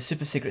 use the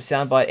super secret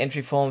soundbite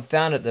entry form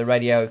found at the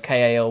Radio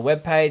KAL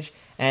webpage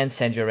and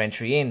send your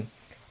entry in.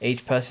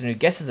 Each person who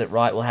guesses it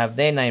right will have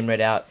their name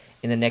read out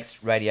in the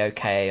next Radio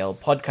KAL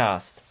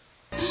podcast.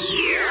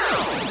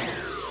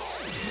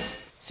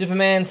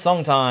 Superman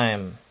song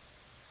time.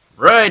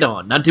 Right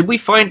on. Now, did we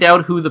find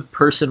out who the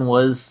person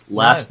was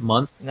last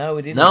month? No,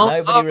 we didn't. No?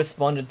 Nobody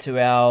responded to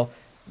our,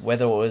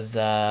 whether it was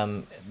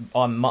Iron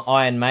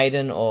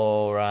Maiden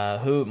or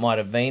who it might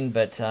have been,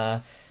 but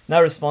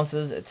no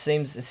responses. It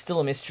seems it's still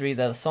a mystery.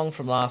 The song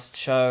from last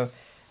show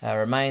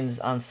remains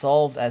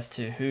unsolved as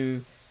to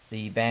who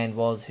the band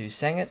was who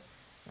sang it.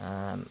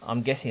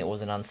 I'm guessing it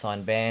was an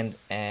unsigned band,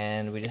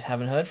 and we just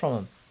haven't heard from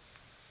them.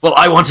 Well,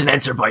 I want an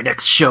answer by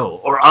next show,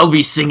 or I'll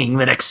be singing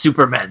the next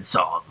Superman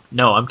song.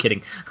 No, I'm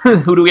kidding.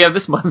 Who do we have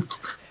this month?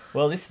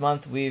 Well, this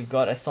month we've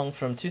got a song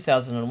from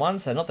 2001,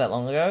 so not that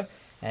long ago,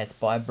 and it's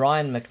by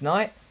Brian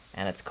McKnight,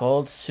 and it's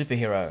called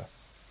Superhero.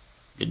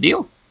 Good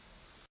deal.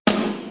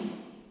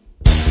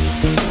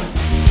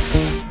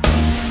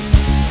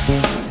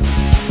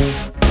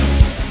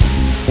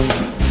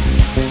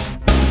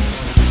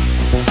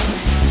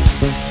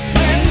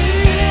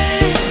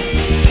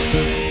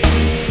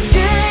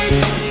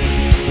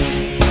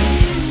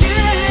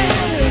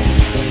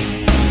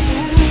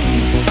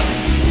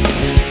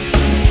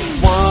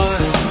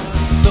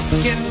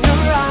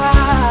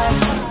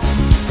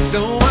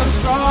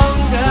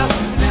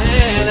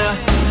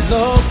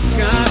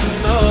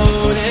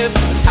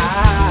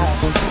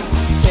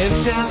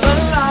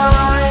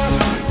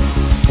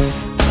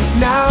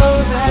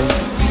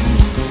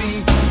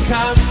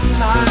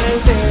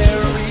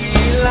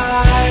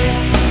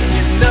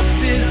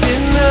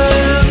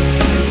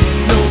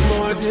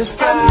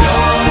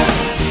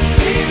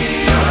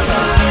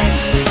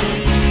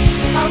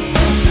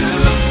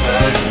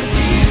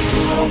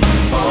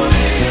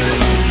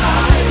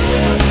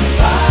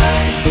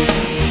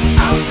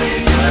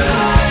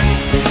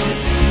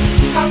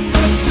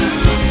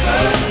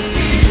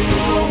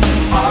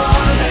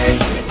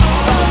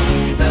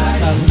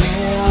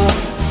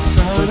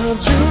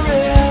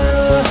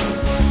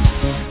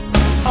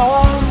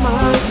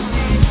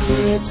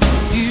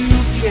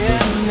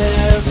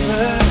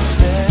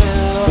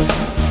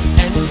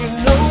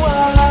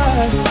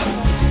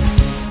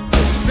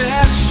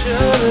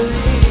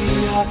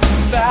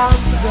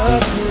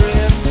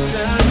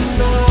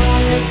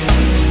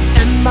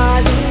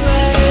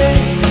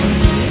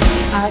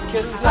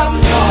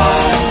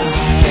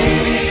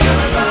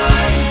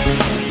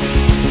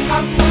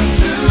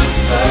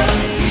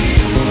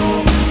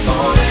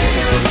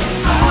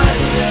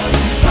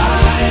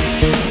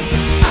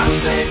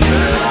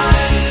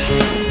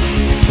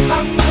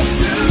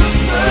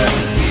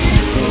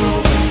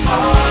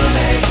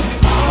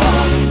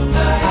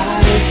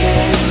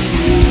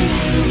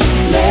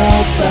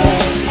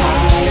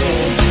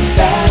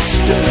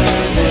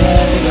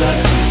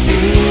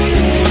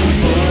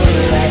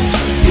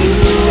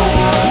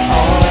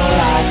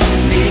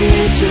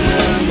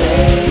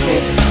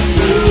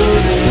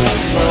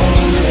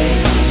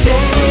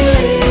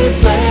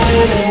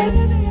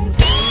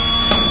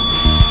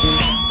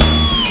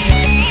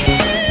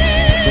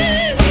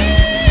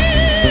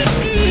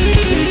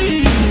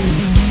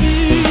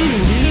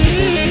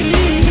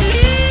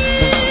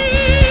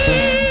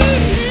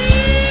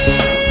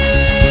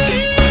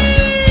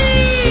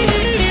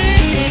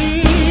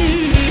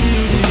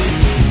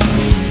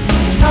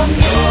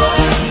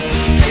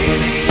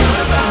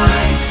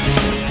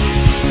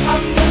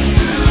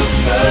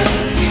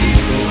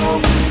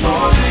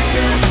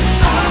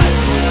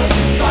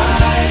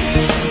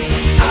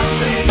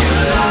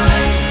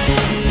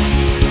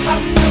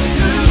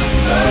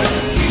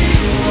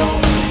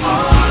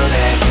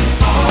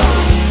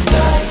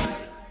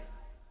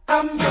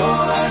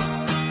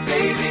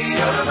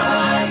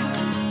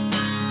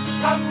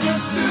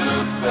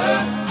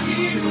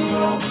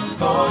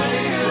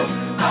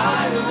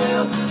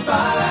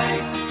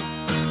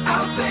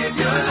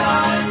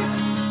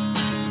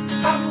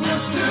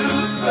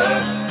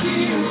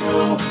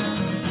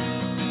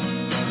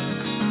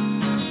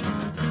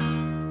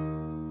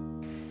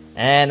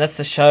 And that's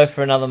the show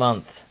for another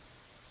month.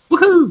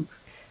 Woohoo!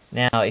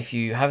 Now, if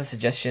you have a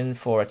suggestion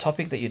for a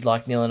topic that you'd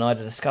like Neil and I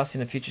to discuss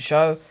in a future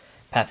show,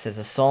 perhaps there's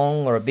a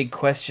song or a big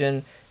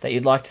question that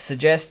you'd like to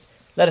suggest,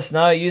 let us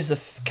know. Use the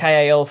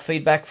KAL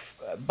feedback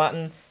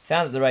button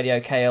found at the Radio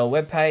KL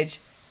webpage,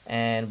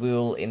 and we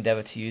will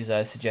endeavour to use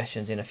those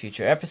suggestions in a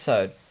future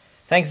episode.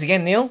 Thanks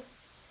again, Neil.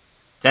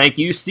 Thank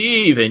you,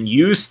 Steve, and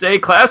you stay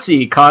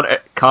classy. Chris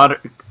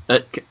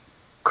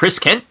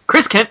Kent?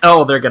 Chris Kent?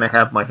 Oh, they're going to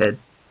have my head.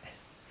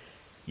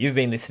 You've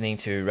been listening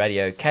to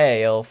Radio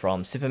KAL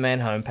from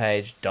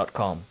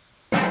SupermanHomepage.com.